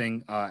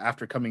practicing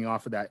after coming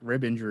off of that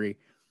rib injury.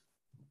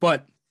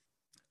 But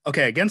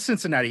okay, against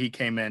Cincinnati, he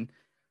came in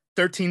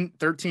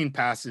 13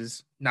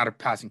 passes, not a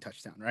passing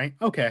touchdown, right?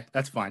 Okay,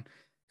 that's fine.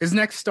 His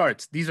next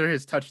starts, these are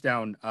his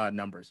touchdown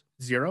numbers: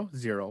 0,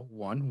 0,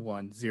 1,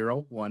 1,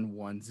 0, 1,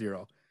 1,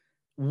 0.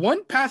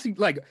 One passing,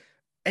 like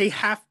a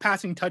half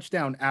passing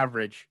touchdown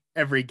average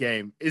every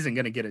game isn't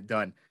going to get it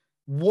done.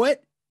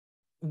 What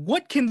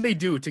can they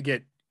do to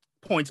get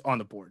points on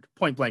the board,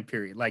 point blank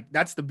period? Like,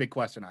 that's the big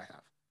question I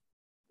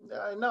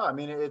have. No, I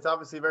mean, it's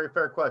obviously a very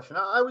fair question.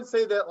 I would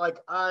say that, like,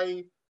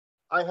 I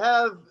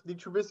have the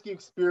Trubisky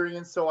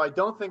experience, so I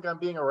don't think I'm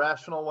being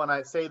irrational when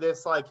I say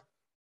this. Like,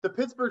 the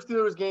Pittsburgh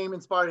Steelers game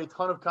inspired a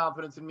ton of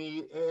confidence in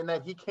me, in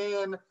that he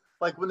can,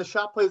 like, when the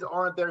shot plays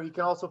aren't there, he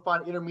can also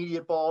find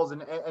intermediate balls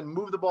and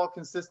move the ball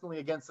consistently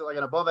against, like,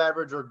 an above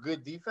average or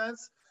good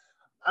defense.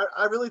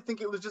 I really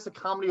think it was just a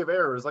comedy of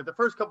errors. Like, the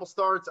first couple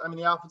starts, I mean,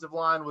 the offensive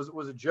line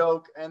was a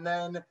joke. And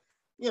then,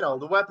 you know,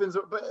 the weapons,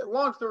 but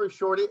long story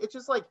short, it's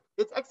just like,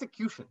 it's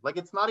execution. Like,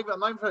 I'm not even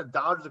trying to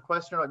dodge the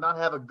question or, like, not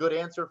have a good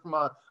answer from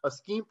a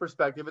scheme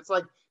perspective. It's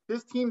like,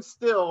 this team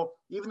still,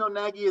 even though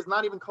Nagy is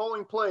not even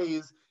calling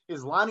plays,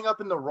 is lining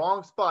up in the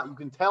wrong spot. You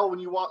can tell when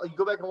you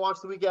go back and watch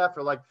the week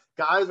after, like,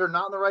 guys are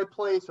not in the right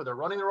place, or they're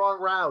running the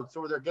wrong routes,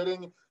 or they're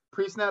getting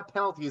pre-snap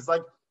penalties.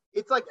 Like,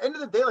 it's like, end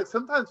of the day, like,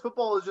 sometimes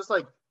football is just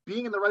like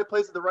being in the right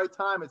place at the right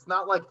time. It's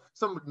not like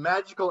some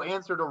magical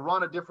answer to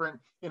run a different,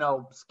 you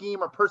know,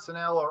 scheme or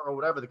personnel or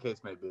whatever the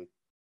case may be.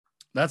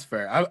 That's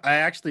fair. I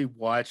actually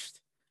watched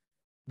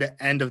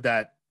the end of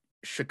that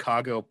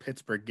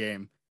Chicago-Pittsburgh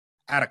game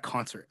at a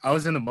concert. I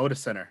was in the Moda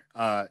Center.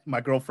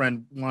 My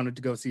girlfriend wanted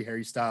to go see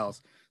Harry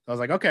Styles. So I was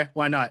like, okay,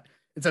 why not?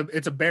 It's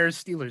a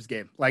Bears-Steelers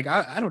game. Like,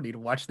 I don't need to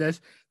watch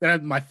this.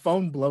 Then my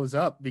phone blows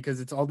up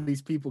because it's all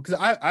these people. Because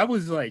I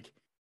was like,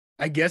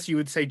 I guess you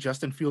would say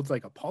Justin Fields,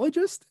 like,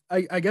 apologist,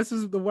 I guess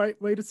is the right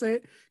way to say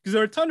it. Because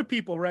there are a ton of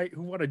people, right,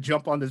 who want to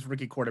jump on this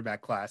rookie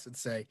quarterback class and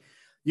say,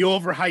 you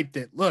overhyped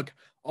it. Look,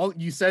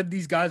 you said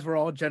these guys were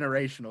all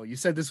generational. You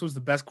said this was the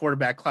best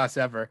quarterback class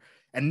ever,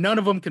 and none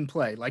of them can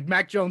play. Like,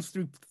 Mac Jones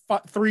threw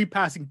 3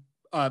 pass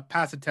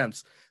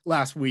attempts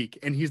last week,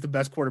 and he's the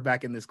best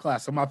quarterback in this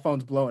class. So my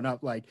phone's blowing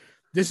up like,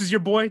 this is your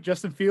boy,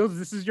 Justin Fields?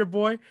 This is your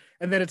boy?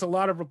 And then it's a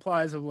lot of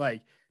replies of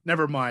like,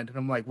 never mind. And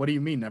I'm like, what do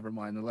you mean, never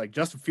mind? They're like,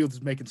 Justin Fields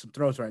is making some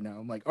throws right now.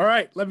 I'm like, all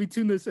right, let me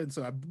tune this in.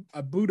 So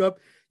I boot up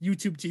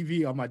YouTube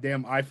TV on my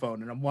damn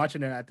iPhone, and I'm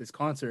watching it at this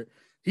concert.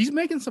 He's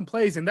making some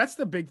plays, and that's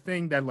the big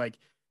thing that, like,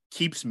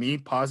 keeps me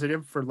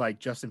positive for, like,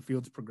 Justin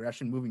Fields'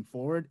 progression moving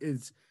forward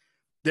is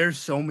there's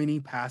so many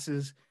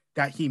passes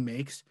that he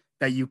makes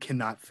that you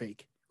cannot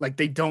fake. Like,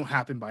 they don't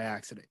happen by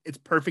accident. It's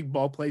perfect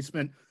ball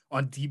placement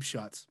on deep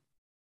shots.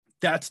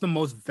 That's the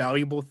most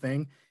valuable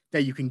thing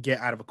that you can get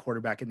out of a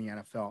quarterback in the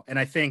NFL. And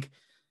I think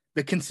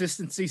the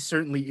consistency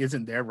certainly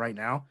isn't there right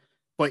now,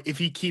 but if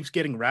he keeps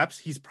getting reps,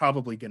 he's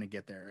probably going to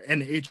get there.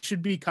 And it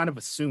should be kind of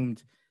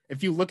assumed,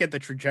 if you look at the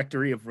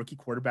trajectory of rookie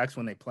quarterbacks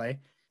when they play,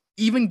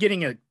 even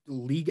getting a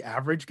league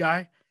average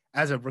guy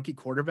as a rookie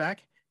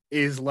quarterback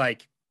is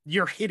like,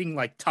 you're hitting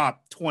like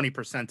top 20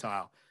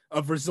 percentile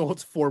of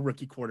results for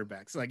rookie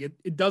quarterbacks. Like,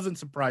 it doesn't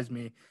surprise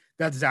me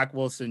that Zach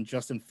Wilson,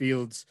 Justin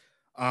Fields,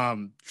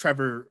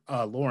 Trevor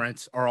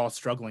Lawrence are all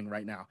struggling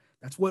right now.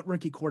 That's what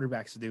rookie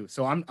quarterbacks do.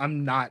 So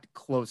I'm not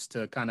close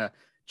to kind of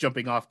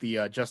jumping off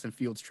the Justin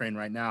Fields train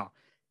right now.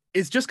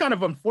 It's just kind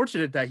of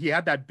unfortunate that he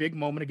had that big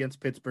moment against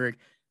Pittsburgh.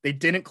 They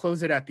didn't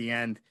close it at the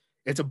end.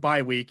 It's a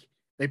bye week.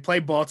 They play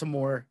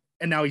Baltimore,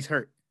 and now he's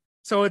hurt.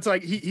 So it's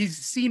like he's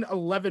seen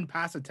 11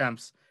 pass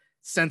attempts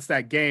since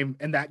that game,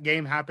 and that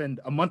game happened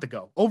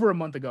over a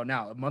month ago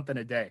now, a month and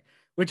a day,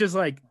 which is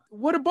like,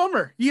 what a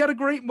bummer. He had a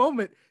great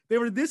moment. They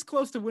were this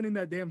close to winning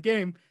that damn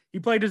game. He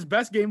played his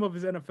best game of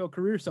his NFL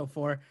career so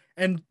far.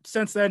 And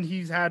since then,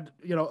 he's had,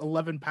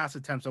 11 pass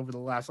attempts over the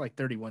last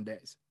 31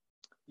 days.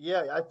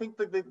 Yeah, I think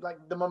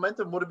the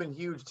momentum would have been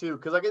huge too,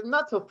 because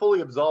not to fully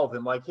absolve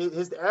him,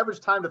 his average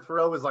time to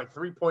throw is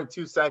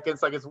 3.2 seconds.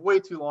 It's way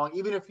too long.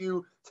 Even if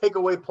you take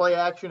away play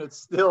action, it's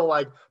still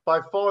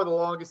by far the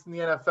longest in the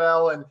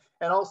NFL.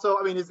 And also,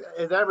 I mean, his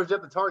average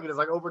depth of target is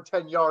over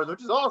 10 yards,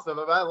 which is awesome.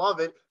 I mean, I love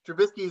it.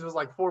 Trubisky's was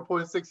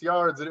 4.6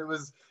 yards, and it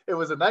was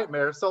a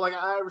nightmare. So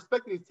I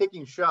respect that he's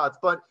taking shots,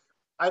 but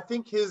I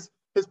think his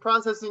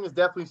processing is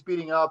definitely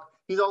speeding up.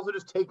 He's also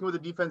just taking what the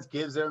defense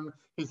gives him.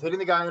 He's hitting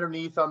the guy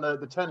underneath on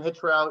the 10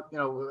 hitch route.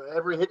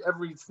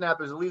 Every snap,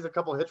 there's at least a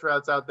couple of hitch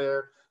routes out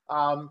there.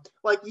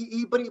 But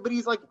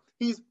he's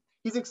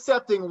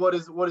accepting what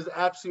is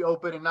actually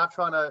open and not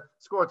trying to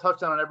score a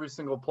touchdown on every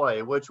single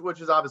play, which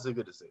is obviously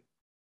good to see.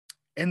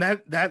 And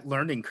that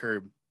learning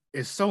curve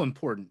is so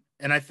important.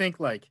 And I think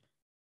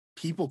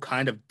people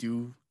kind of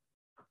do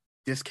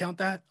discount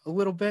that a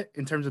little bit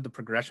in terms of the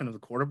progression of the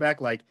quarterback.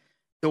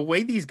 The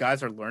way these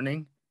guys are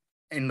learning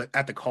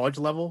at the college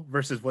level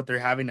versus what they're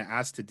having to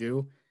ask to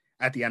do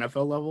at the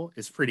NFL level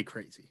is pretty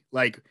crazy.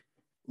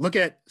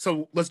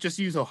 So let's just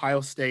use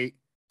Ohio State.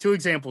 Two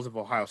examples of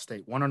Ohio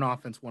State, one on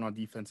offense, one on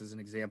defense, as an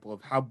example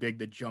of how big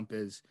the jump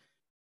is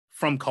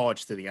from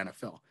college to the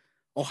NFL.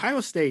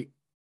 Ohio State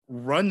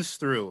runs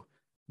through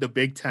the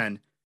Big Ten,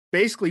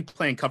 basically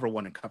playing cover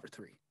 1 and cover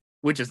 3,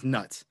 which is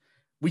nuts.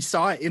 We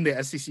saw it in the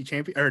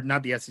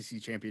not the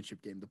SEC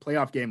championship game, the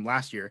playoff game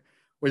last year,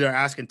 where they're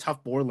asking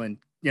Tough Borland,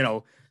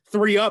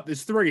 3 up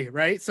is 3,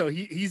 right? So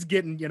he's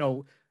getting,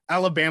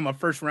 Alabama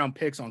first round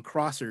picks on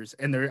crossers,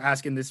 and they're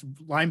asking this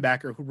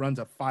linebacker who runs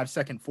a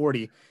 5-second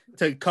 40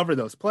 to cover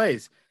those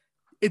plays.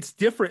 It's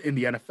different in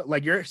the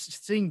NFL. You're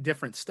seeing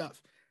different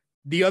stuff.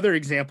 The other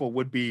example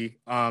would be,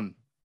 I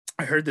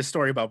heard this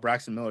story about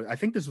Braxton Miller. I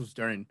think this was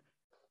during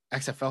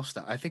XFL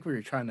stuff. I think we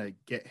were trying to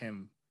get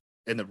him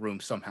in the room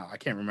somehow. I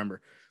can't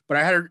remember, but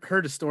I had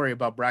heard a story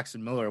about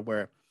Braxton Miller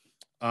where,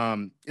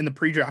 in the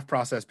pre-draft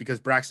process, because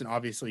Braxton,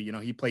 obviously,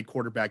 he played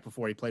quarterback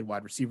before he played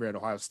wide receiver at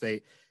Ohio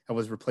State and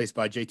was replaced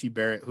by JT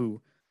Barrett,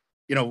 who,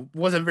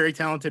 wasn't very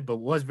talented, but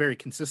was very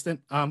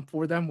consistent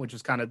for them, which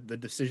is kind of the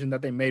decision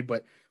that they made.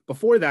 But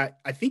before that,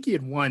 I think he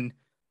had won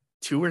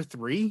 2 or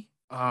 3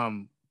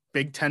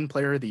 Big Ten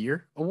Player of the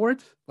Year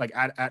awards,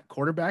 at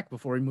quarterback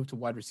before he moved to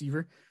wide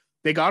receiver.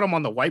 They got him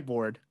on the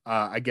whiteboard,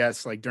 I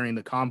guess, during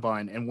the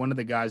combine, and one of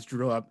the guys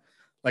drew up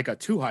a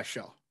 2-high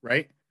shell,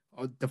 right,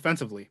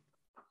 defensively.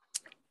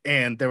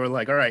 And they were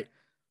like, all right,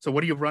 so what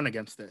do you run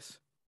against this?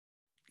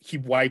 He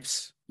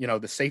wipes,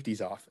 the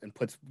safeties off and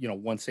puts,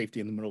 one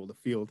safety in the middle of the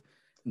field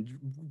and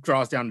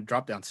draws down a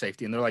drop down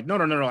safety. And they're like, no,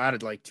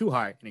 added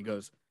 2-high. And he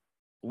goes,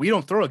 we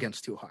don't throw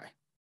against 2-high.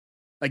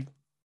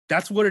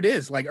 That's what it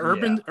is.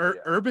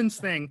 Urban's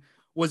thing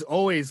was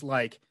always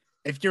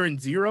if you're in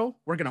 0,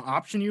 we're going to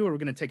option you or we're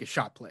going to take a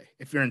shot play.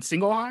 If you're in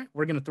single high,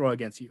 we're going to throw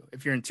against you.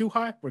 If you're in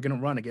 2-high, we're going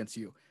to run against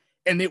you.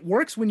 And it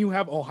works when you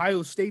have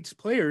Ohio State's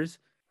players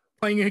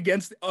playing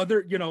against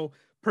other,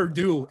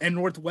 Purdue and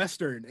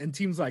Northwestern and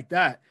teams like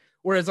that.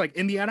 Whereas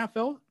in the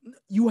NFL,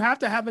 you have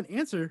to have an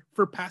answer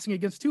for passing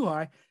against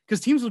 2-high because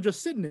teams will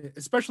just sit in it,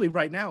 especially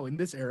right now in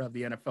this era of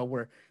the NFL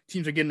where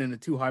teams are getting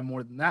into 2-high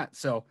more than that.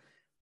 So,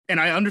 and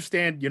I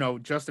understand,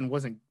 Justin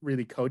wasn't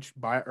really coached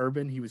by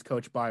Urban. He was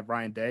coached by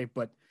Ryan Day,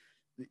 but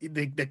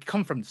they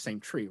come from the same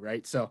tree,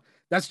 right? So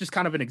that's just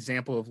kind of an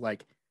example of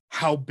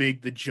how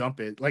big the jump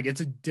is.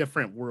 It's a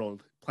different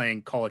world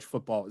playing college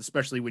football,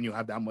 especially when you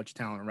have that much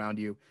talent around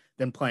you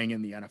than playing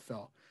in the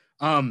NFL.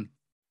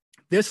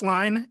 This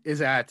line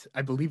is I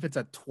believe it's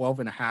at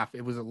 12.5.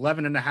 It was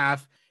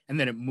 11.5. And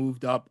then it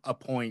moved up a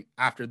point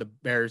after the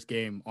Bears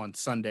game on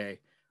Sunday,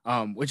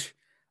 which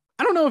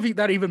I don't know if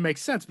that even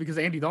makes sense because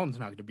Andy Dalton's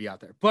not going to be out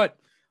there, but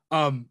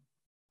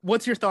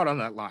what's your thought on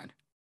that line?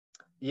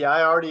 Yeah,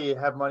 I already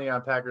have money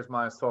on Packers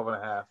minus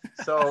 12.5.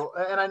 So,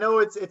 and I know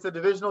it's a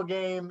divisional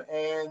game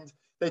and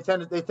they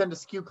tend to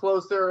skew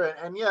closer.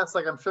 And yes,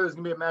 I'm sure there's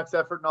gonna be a max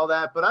effort and all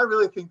that, but I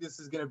really think this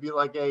is gonna be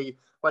a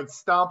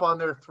stomp on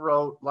their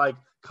throat,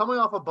 coming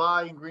off a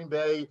bye in Green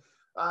Bay.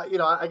 I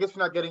guess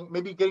you're not getting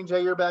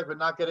Jair back, but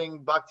not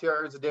getting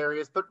Bakhtiari or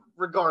Za'Darius. But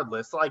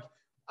regardless,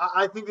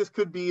 I think this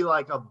could be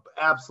a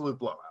absolute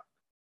blowout.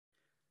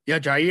 Yeah,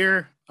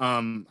 Jair.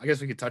 I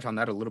guess we could touch on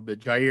that a little bit.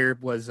 Jair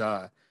was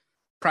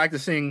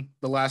practicing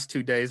the last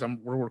 2 days.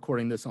 We're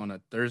recording this on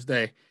a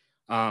Thursday.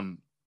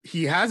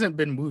 He hasn't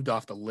been moved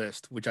off the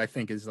list, which I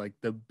think is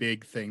the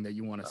big thing that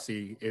you want to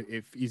see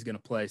if he's going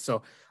to play.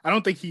 So I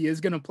don't think he is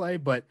going to play,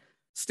 but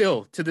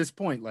still to this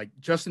point,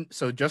 Justin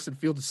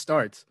Fields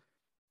starts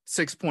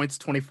 6 points,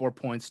 24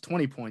 points,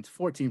 20 points,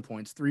 14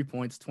 points, 3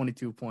 points,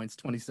 22 points,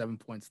 27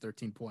 points,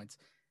 13 points.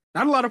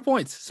 Not a lot of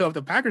points. So if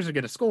the Packers are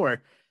going to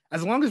score,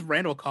 as long as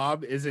Randall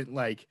Cobb isn't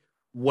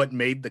what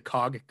made the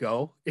cog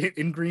go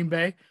in Green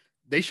Bay,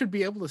 they should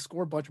be able to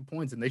score a bunch of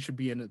points and they should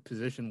be in a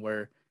position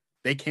where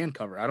they can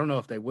cover. I don't know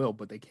if they will,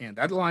 but they can.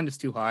 That line is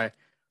too high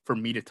for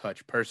me to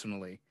touch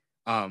personally,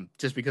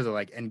 just because of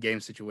end game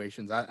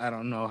situations. I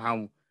don't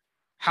know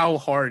how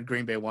hard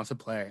Green Bay wants to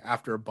play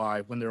after a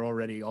bye when they're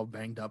already all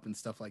banged up and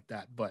stuff like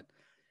that. But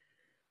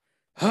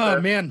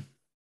man,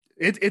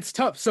 it's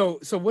tough.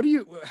 So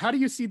how do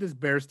you see this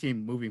Bears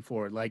team moving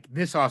forward? Like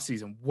this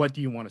offseason, what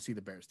do you want to see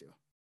the Bears do?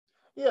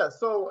 Yeah,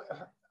 so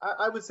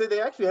I would say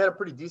they actually had a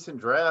pretty decent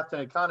draft,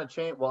 and it kind of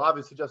changed. Well,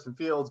 obviously Justin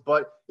Fields,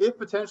 but if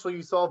potentially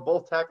you solve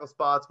both tackle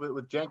spots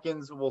with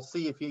Jenkins, we'll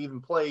see if he even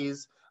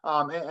plays,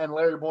 and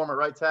Larry Borom at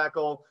right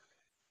tackle.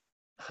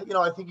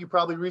 I think you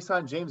probably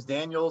re-signed James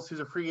Daniels,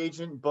 who's a free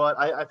agent, but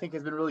I think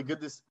has been really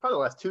good this probably the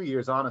last 2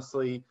 years,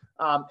 honestly.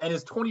 And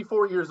is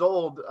 24 years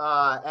old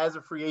as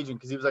a free agent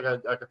because he was like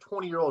a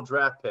 20-year-old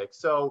draft pick.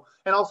 So,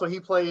 and also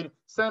he played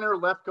center,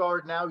 left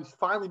guard. Now he's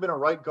finally been a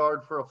right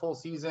guard for a full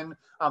season.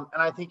 And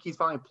I think he's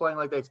finally playing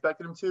like they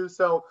expected him to.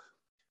 So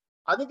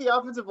I think the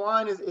offensive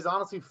line is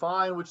honestly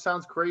fine, which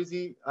sounds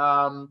crazy.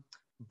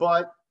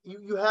 But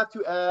you have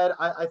to add,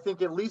 I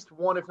think, at least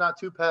one, if not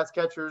two pass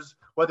catchers,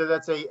 whether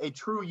that's a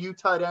true U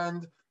tight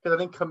end, because I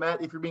think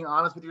Kmet, if you're being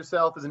honest with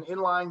yourself, is an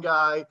inline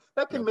guy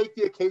that can make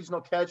the occasional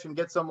catch and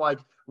get some like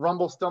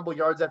rumble stumble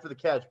yards after the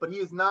catch, but he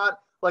is not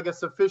like a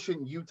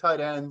sufficient U tight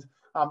end.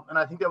 And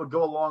I think that would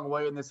go a long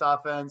way in this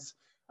offense.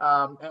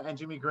 And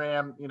Jimmy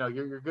Graham,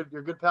 your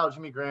good pal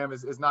Jimmy Graham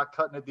is not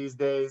cutting it these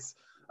days.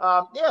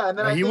 And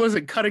then he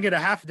wasn't cutting it a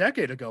half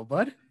decade ago,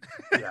 bud.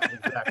 Yeah,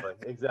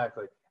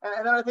 exactly.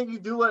 And then I think you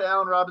do let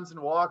Allen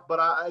Robinson walk, but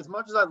as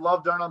much as I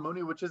love Darnell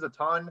Mooney, which is a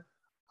ton,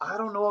 I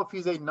don't know if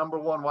he's a number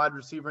one wide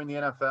receiver in the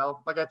NFL.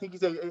 Like, I think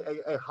he's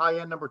a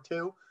high-end number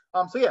two.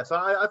 So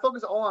I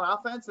focus all on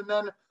offense, and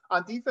then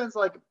on defense,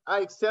 like, I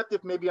accept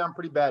if maybe I'm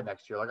pretty bad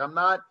next year. Like,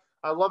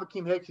 I love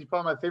Akeem Hicks. He's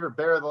probably my favorite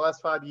Bear of the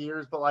last 5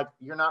 years, but, like,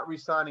 you're not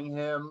re-signing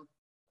him.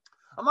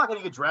 I'm not going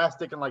to get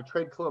drastic and, like,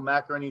 trade Khalil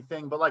Mack or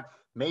anything, but, like,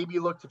 maybe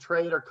look to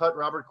trade or cut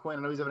Robert Quinn.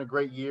 I know he's having a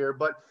great year,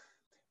 but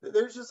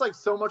there's just like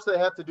so much they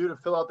have to do to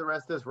fill out the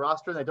rest of this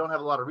roster. And they don't have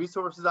a lot of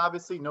resources,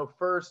 obviously, no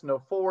first, no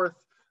fourth,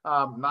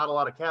 not a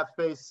lot of cap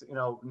space,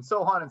 and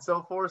so on and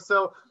so forth.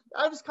 So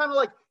I just kind of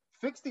like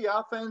fix the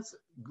offense,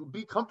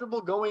 be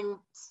comfortable going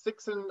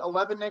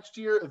 6-11 next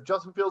year. If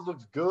Justin Fields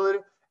looks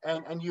good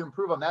and you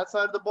improve on that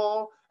side of the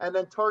ball, and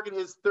then target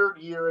his third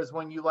year is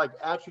when you like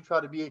actually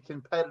try to be a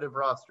competitive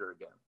roster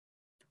again.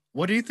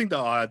 What do you think the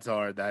odds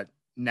are that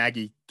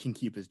Nagy can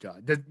keep his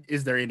job?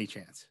 Is there any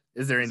chance?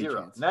 Is there any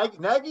chance?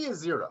 Nagy is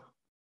zero.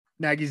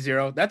 Nagy's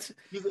zero. That's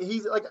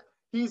he's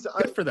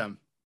good for them.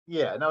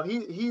 Yeah, no,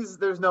 he's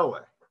there's no way.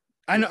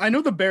 I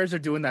know the Bears are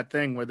doing that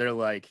thing where they're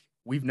like,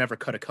 we've never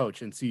cut a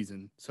coach in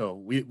season, so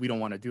we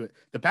don't want to do it.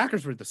 The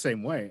Packers were the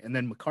same way, and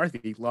then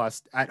McCarthy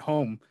lost at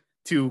home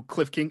to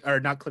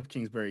not Cliff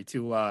Kingsbury,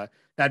 to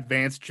that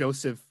Vance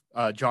Joseph,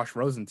 Josh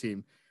Rosen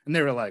team, and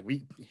they were like,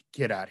 we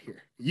get out of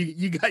here.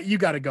 You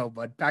got to go,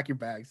 bud. Pack your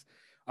bags.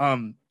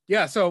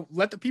 So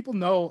let the people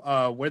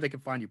know where they can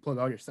find you. Plug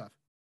all your stuff.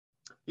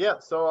 Yeah,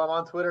 so I'm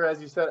on Twitter,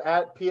 as you said,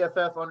 at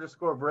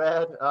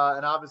PFF_Brad,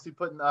 and obviously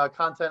putting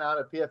content out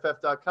at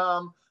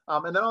PFF.com.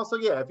 And then also,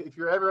 if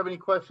you ever have any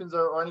questions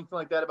or anything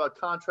like that about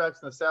contracts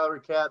and the salary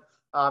cap,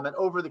 and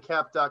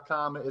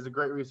overthecap.com is a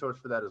great resource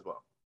for that as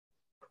well.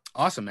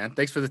 Awesome, man.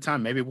 Thanks for the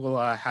time. Maybe we'll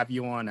have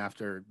you on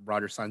after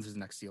Rodgers signs his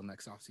next deal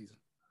next offseason.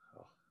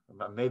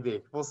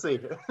 Maybe. We'll see.